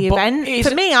weekly event.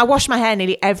 For me, I wash my hair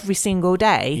nearly every single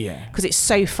day because it's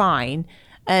so fine.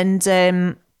 And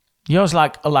yours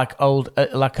like old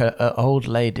a old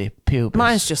lady pubis.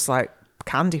 mine's just like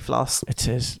candy floss. It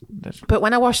is. But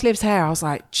when I washed Liv's hair, I was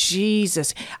like,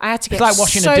 Jesus. I had to get like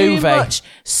washing a duvet.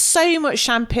 so much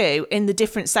shampoo in the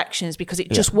different sections because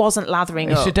it just wasn't lathering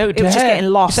It's up. a It was just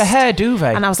getting lost. It's a hair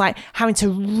duvet. And I was like having to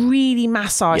really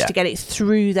massage Yeah. to get it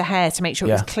through the hair to make sure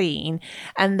it was Yeah. clean.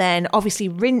 And then obviously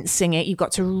rinsing it, you've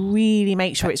got to really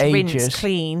make sure it's Ages. rinsed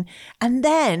clean. And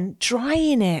then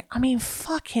drying it. I mean,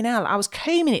 fucking hell. I was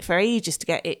combing it for ages to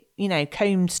get it, you know,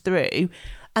 combed through.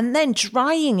 And then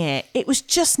drying it, it was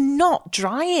just not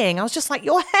drying. I was just like,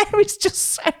 your hair is just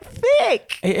so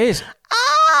thick. It is.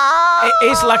 Ah! It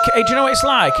is like... Do you know what it's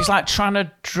like? It's like trying to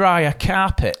dry a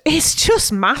carpet. It's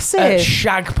just massive. A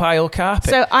shag pile carpet.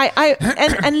 So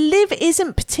and Liv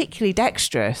isn't particularly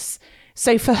dexterous.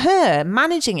 So for her,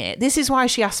 managing it, this is why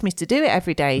she asked me to do it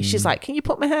every day. She's like, can you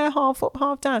put my hair half up,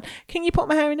 half down? Can you put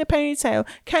my hair in a ponytail?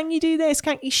 Can you do this?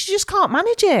 She just can't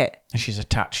manage it. She's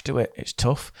attached to it. It's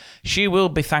tough. She will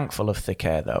be thankful of thick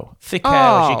hair, though. Thick hair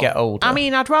as you get older. I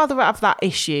mean, I'd rather have that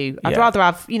issue. I'd rather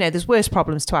have, you know, there's worse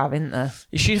problems to have, isn't there?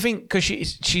 She think because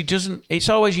she doesn't. It's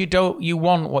always you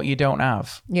want what you don't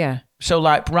have. Yeah. So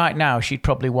like right now, she'd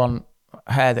probably want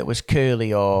hair that was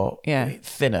curly or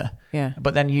thinner. Yeah.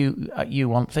 But then you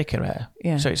want thicker hair.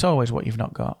 Yeah. So it's always what you've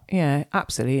not got. Yeah,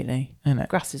 absolutely. Isn't it?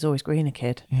 Grass is always greener,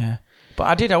 kid. Yeah.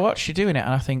 But I watched you doing it,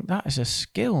 and I think that is a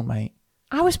skill, mate.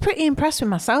 I was pretty impressed with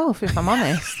myself, if I'm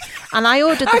honest. And I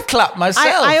ordered. I clapped myself.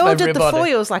 I ordered everybody. the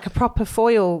foils, like a proper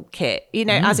foil kit,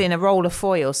 as in a roll of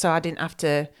foil, so I didn't have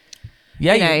to.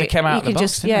 Yeah, they came out of the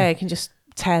box. You can just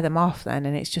tear them off then,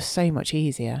 and it's just so much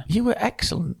easier. You were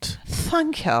excellent.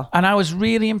 Thank you. And I was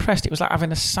really impressed. It was like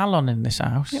having a salon in this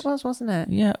house. It was, wasn't it?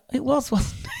 Yeah, it was,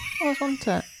 wasn't it? It was, wasn't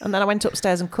it? And then I went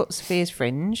upstairs and cut Sophia's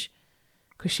fringe.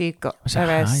 Because she got her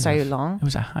hair so long. It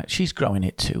was a high. She's growing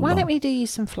it too. Why don't we do you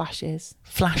some flashes?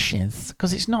 Flashes?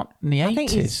 Because it's not in the 80s. I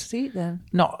think you'd suit them.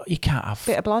 Not, you can't have.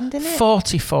 Bit of blonde in it?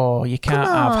 44, you can't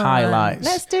have highlights.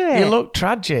 Let's do it. You look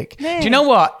tragic. No. Do you know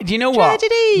what?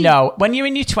 Tragedy. No, when you're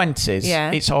in your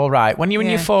 20s, it's all right. When you're in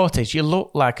your 40s, you look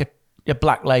like a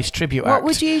Black Lace tribute act. What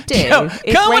would you do?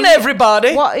 Come on,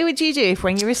 everybody. What would you do if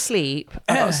when you're asleep,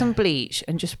 I got some bleach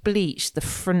and just bleach the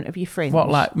front of your fringe? What,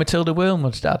 like Matilda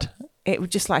Wilmot's dad? It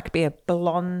would just like be a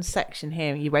blonde section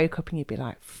here. You woke up and you'd be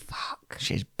like, fuck.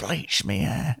 She's bleached me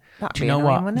hair. That'd Do you know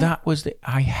what? That was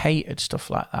I hated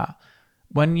stuff like that.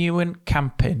 When you went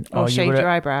camping or you shaved were your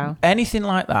eyebrow. Anything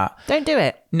like that. Don't do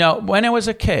it. No, when I was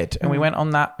a kid and we went on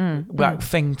that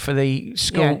thing for the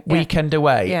school weekend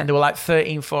away and there were like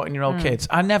 13, 14-year-old kids,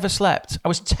 I never slept. I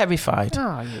was terrified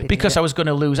because I was going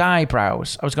to lose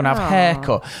eyebrows. I was going to have a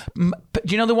haircut. But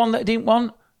do you know the one that I didn't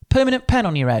want? Permanent pen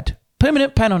on your head.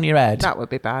 Permanent pen on your head. That would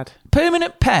be bad.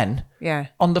 Permanent pen. Yeah.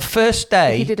 On the first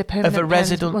day if you did a permanent of a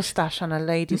resident mustache on a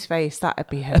lady's face, that'd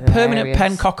be hilarious. A permanent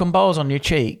pen, cock and balls on your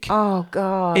cheek. Oh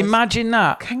God! Imagine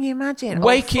that. Can you imagine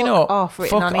waking up,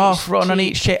 written on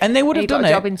each cheek, and they would have done it.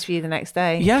 A job interview the next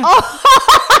day. Yeah.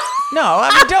 No,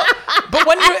 I mean, don't. But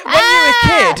when you're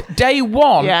a kid, day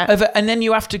one, and then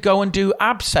you have to go and do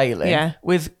abseiling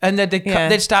and then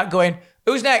they'd start going,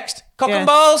 "Who's next? Cock and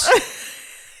balls."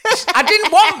 I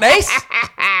didn't want this.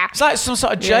 It's like some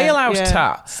sort of jailhouse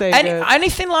tat. So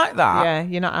anything like that. Yeah,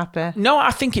 you're not happy. No,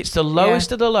 I think it's the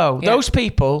lowest of the low. Yeah. Those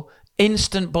people,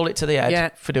 instant bullet to the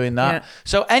head for doing that. Yeah.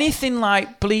 So anything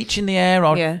like bleaching the hair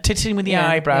or titting with the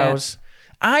eyebrows,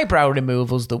 eyebrow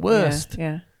removal's the worst.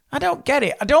 Yeah. I don't get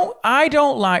it. I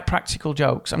don't like practical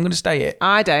jokes. I'm going to say it.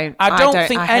 I don't. I don't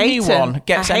think anyone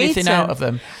gets anything out of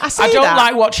them. I don't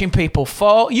like watching people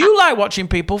fall. You like watching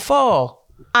people fall.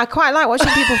 I quite like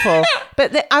watching people fall.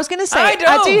 But I was going to say,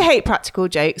 I do hate practical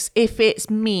jokes if it's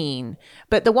mean.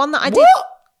 But the one that I did... What?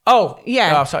 Oh.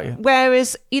 Yeah. Oh, sorry.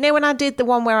 Whereas, when I did the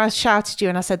one where I shouted you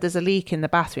and I said there's a leak in the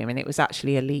bathroom and it was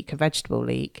actually a leak, a vegetable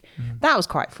leak, that was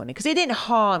quite funny because it didn't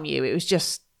harm you. It was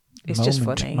just... It's just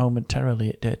funny. Momentarily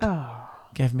it did. Oh.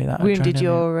 Gave me that wounded adrenaline.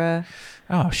 Your...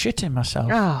 shitting myself.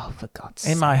 Oh, for God's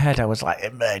sake. In my head, I was like,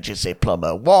 emergency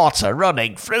plumber, water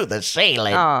running through the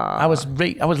ceiling. Oh. I was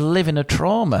living a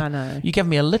trauma. I know. You gave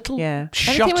me a little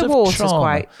shot Anything with of water's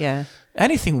trauma.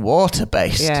 Anything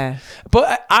water-based. Yeah.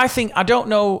 But I don't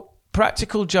know,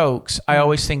 practical jokes, I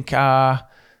always think I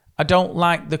don't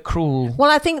like the cruel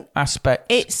I think aspect.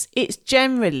 It's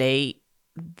generally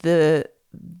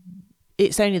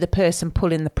it's only the person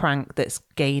pulling the prank that's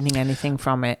gaining anything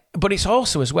from it. But it's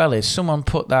also, as well, as someone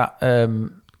put that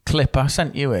clip, I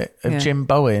sent you it, of Jim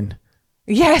Bowen.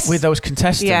 Yes. With those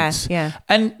contestants. Yeah.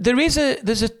 And there's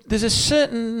a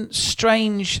certain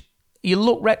strange, you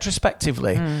look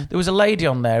retrospectively, there was a lady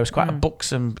on there who was quite a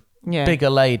buxom,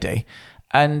 bigger lady.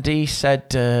 And he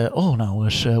said,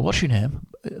 what's your name?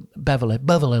 Beverly,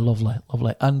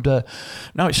 lovely. And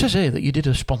now it says here that you did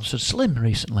a sponsored Slim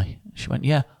recently. She went,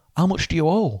 yeah. How much do you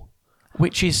owe?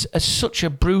 Which is such a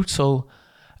brutal...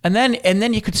 And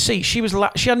then you could see she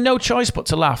had no choice but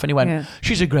to laugh. And he went,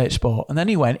 she's a great sport. And then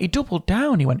he doubled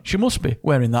down. He went, she must be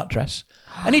wearing that dress.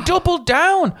 And he doubled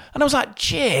down. And I was like,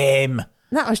 Jim.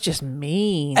 That was just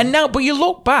mean. And now, but you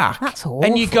look back. That's awful.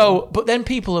 And you go, but then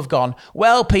people have gone,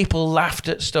 well, people laughed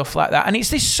at stuff like that. And it's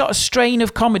this sort of strain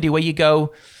of comedy where you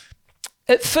go,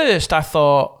 at first I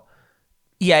thought,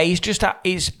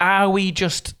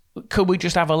 could we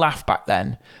just have a laugh back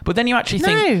then? But then you actually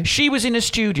think, she was in a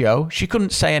studio, she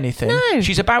couldn't say anything. No.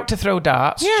 She's about to throw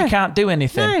darts, she can't do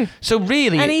anything. No. So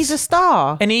really... And he's a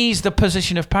star. And he's the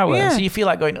position of power. Yeah. So you feel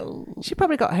like going... Oh. She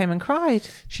probably got home and cried.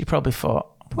 She probably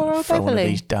thought, poor old throw Beverly. one of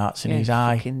these darts in his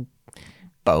eye.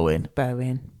 Bowen,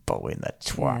 the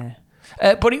twat.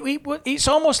 Yeah. But it's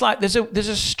almost like there's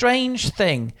a strange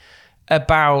thing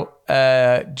about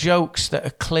jokes that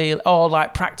are clear, or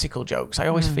like practical jokes. I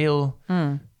always feel...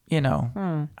 I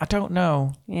don't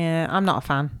know. Yeah, I'm not a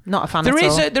fan. Not a fan there at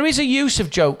is all. There is a use of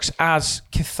jokes as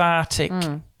cathartic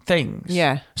things.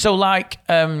 Yeah. So like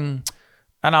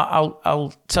and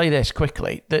I'll tell you this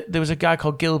quickly. There was a guy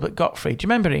called Gilbert Gottfried. Do you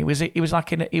remember him?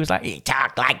 He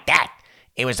talked like that.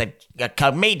 He was a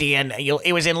comedian.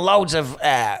 He was in loads of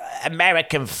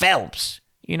American films.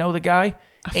 You know the guy?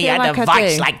 He had a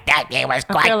voice like that. He was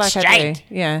quite straight.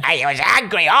 Yeah. He was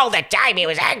angry all the time. He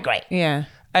was angry. Yeah.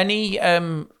 And he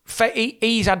was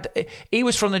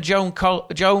from the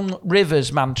Joan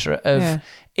Rivers mantra of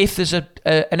if there's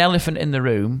an elephant in the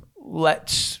room,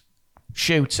 let's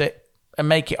shoot it and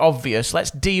make it obvious.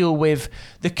 Let's deal with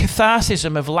the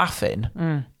catharsism of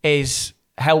laughing is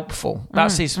helpful.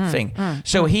 That's his thing.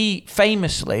 So he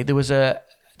famously, there was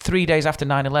 3 days after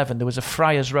 9/11, there was a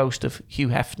friar's roast of Hugh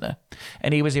Hefner,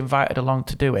 and he was invited along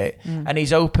to do it. And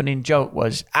his opening joke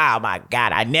was, "Oh my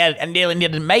God, I nearly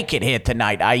didn't make it here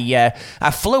tonight. I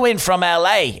flew in from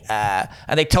LA,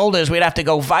 and they told us we'd have to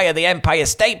go via the Empire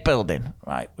State Building,"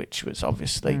 right? Which was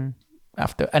obviously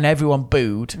after, and everyone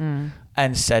booed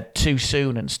and said too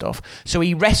soon and stuff. So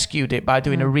he rescued it by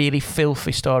doing a really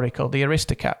filthy story called The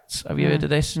Aristocats. Have you heard of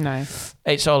this? No.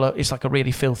 It's like a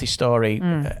really filthy story.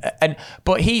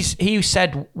 But he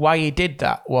said why he did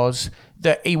that was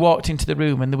that he walked into the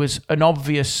room and there was an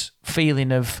obvious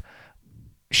feeling of,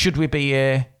 should we be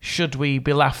here? Should we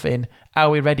be laughing? Are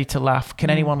we ready to laugh? Can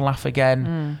anyone laugh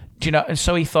again? Do you know? And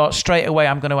so he thought straight away,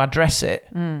 I'm going to address it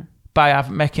by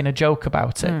making a joke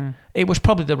about it. It was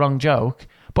probably the wrong joke.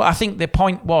 But I think the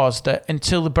point was that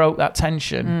until they broke that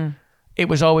tension, it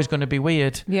was always going to be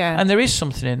weird. Yeah. And there is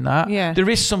something in that. Yeah. There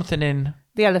is something in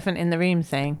the elephant in the room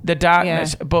thing. The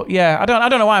darkness. Yeah. But yeah, I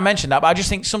don't know why I mentioned that, but I just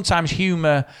think sometimes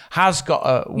humour has got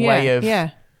a way of... Yeah,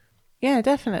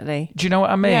 definitely. Do you know what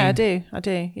I mean? Yeah, I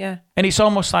do, yeah. And it's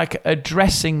almost like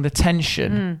addressing the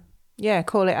tension. Yeah,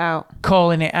 call it out.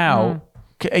 Calling it out.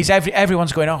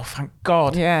 Everyone's going, oh, thank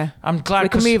God. Yeah. I'm glad. We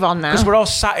can move on now. Because we're all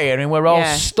sat here and we're all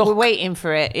stuck. We're waiting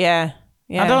for it, yeah.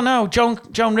 I don't know.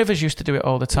 Joan Rivers used to do it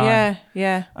all the time.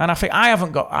 Yeah. And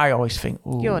I always think,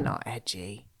 ooh. You're not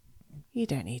edgy. You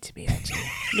don't need to be edgy.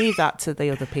 Leave that to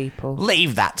the other people.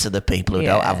 Leave that to the people who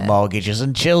don't have mortgages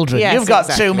and children. Yes, You've got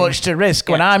too much to risk.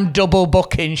 When I'm double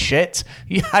booking shit,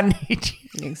 I need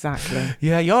you. Exactly.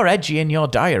 Yeah, you're edgy in your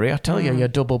diary. I tell you, you're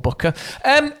double booker.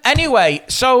 Anyway,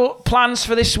 so plans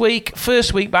for this week.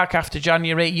 First week back after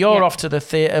January. You're off to the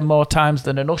theatre more times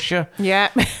than an usher. Yeah.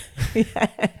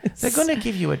 They're going to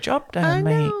give you a job down,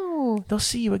 mate. Know. They'll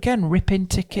see you again, ripping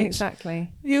tickets.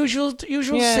 Exactly. Usual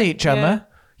seat, Gemma. Yeah.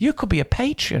 You could be a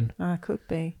patron. I could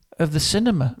be. Of the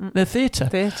cinema, the theatre.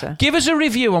 Theatre. Give us a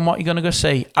review on what you're going to go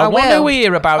see. I will. want to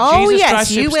hear about Jesus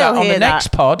Christ you Superstar will on hear the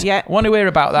next pod. Yeah. I want to hear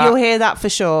about that. You'll hear that for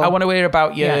sure. I want to hear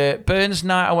about your Burns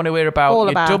night. I want to hear about All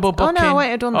your about. double booking. Oh, no, I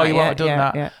won't have done that Oh, you won't yet. have done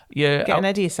that. Yeah. Yeah. Getting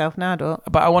ahead of yourself now, don't.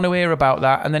 But I want to hear about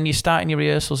that. And then you're starting your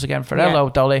rehearsals again for Hello,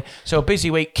 Dolly. So a busy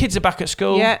week. Kids are back at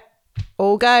school. Yeah.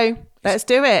 All go. Let's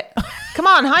do it. Come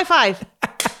on, high five.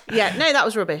 Yeah, no, that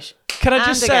was rubbish. Can I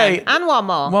just say... Again. And one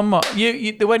more. One more.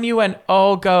 When you went,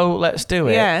 all go, let's do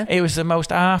it. Yeah. It was the most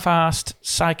half-assed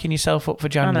psyching yourself up for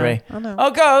January. I know.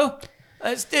 All go,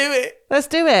 let's do it. Let's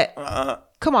do it.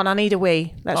 Come on, I need a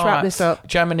wee. Let's wrap this up.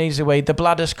 Gemma needs a wee. The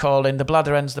bladder's calling. The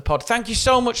bladder ends the pod. Thank you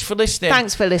so much for listening.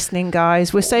 Thanks for listening,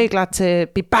 guys. We're so glad to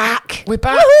be back. We're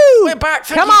back. Woohoo! We're back.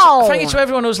 Come on. Thank you to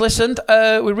everyone who's listened.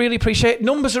 We really appreciate it.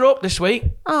 Numbers are up this week.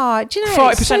 Oh, do you know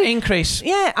 40% increase.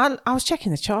 Yeah, I was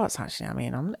checking the charts actually. I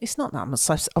mean, it's not that I'm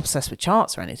obsessed with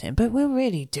charts or anything, but we're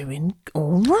really doing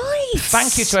all right.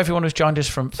 Thank you to everyone who's joined us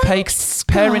from Thanks,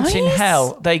 Parents in guys.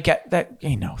 Hell. They get that,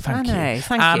 thank you.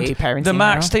 Thank and you, Parents the in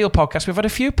Mark Hell. Steele podcast. We've had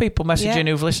a few people messaging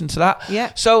who've listened to that.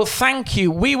 Yeah. So thank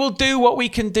you. We will do what we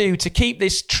can do to keep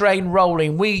this train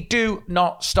rolling. We do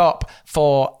not stop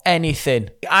for anything.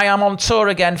 I am on tour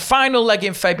again. Final leg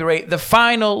in February. The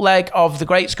final leg of the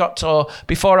Great Scott Tour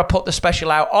before I put the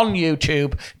special out on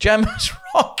YouTube. Gemma's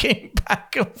rocking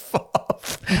back and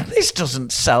forth. This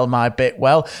doesn't sell my bit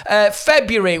well.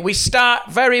 February, we start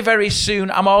very, very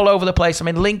soon. I'm all over the place. I'm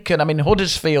in Lincoln. I'm in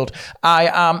Huddersfield. I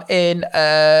am in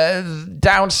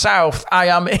down south. I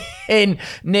am in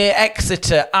near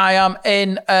Exeter. I am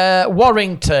in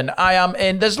Warrington. I am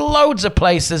in... There's loads of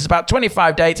places, about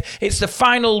 25 dates. It's the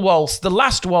final waltz, the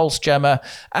last waltz, Gemma,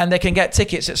 and they can get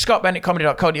tickets at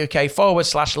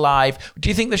scottbennettcomedy.co.uk/live. Do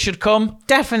you think they should come?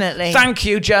 Definitely. Thank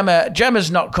you, Gemma.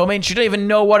 Gemma's not coming. She don't even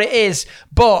know what it is.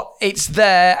 but it's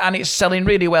there and it's selling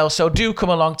really well. So do come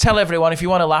along. Tell everyone if you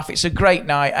want to laugh. It's a great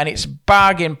night and it's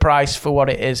bargain price for what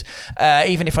it is,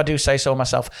 even if I do say so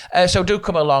myself. So do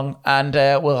come along and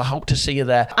we'll hope to see you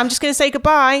there. I'm just going to say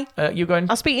goodbye. You going?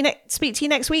 I'll speak to you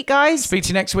next week, guys. Speak to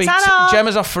you next week. Ta-da!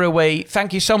 Gemma's off for a wee.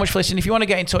 Thank you so much for listening. If you want to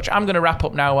get in touch, I'm going to wrap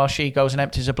up now while she goes and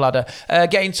empties her bladder.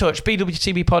 Get in touch,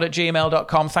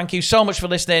 bwtbpod@gmail.com. Thank you so much for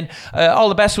listening. All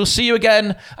the best. We'll see you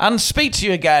again and speak to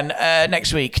you again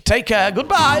next week. Take care.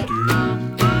 Goodbye.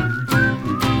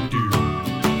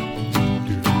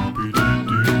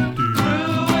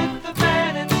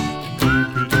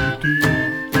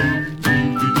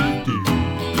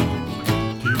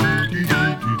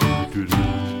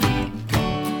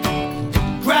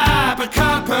 Grab a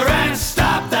cuppa and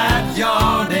stop that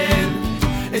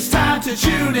yawning. It's time to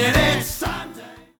tune in. It's time.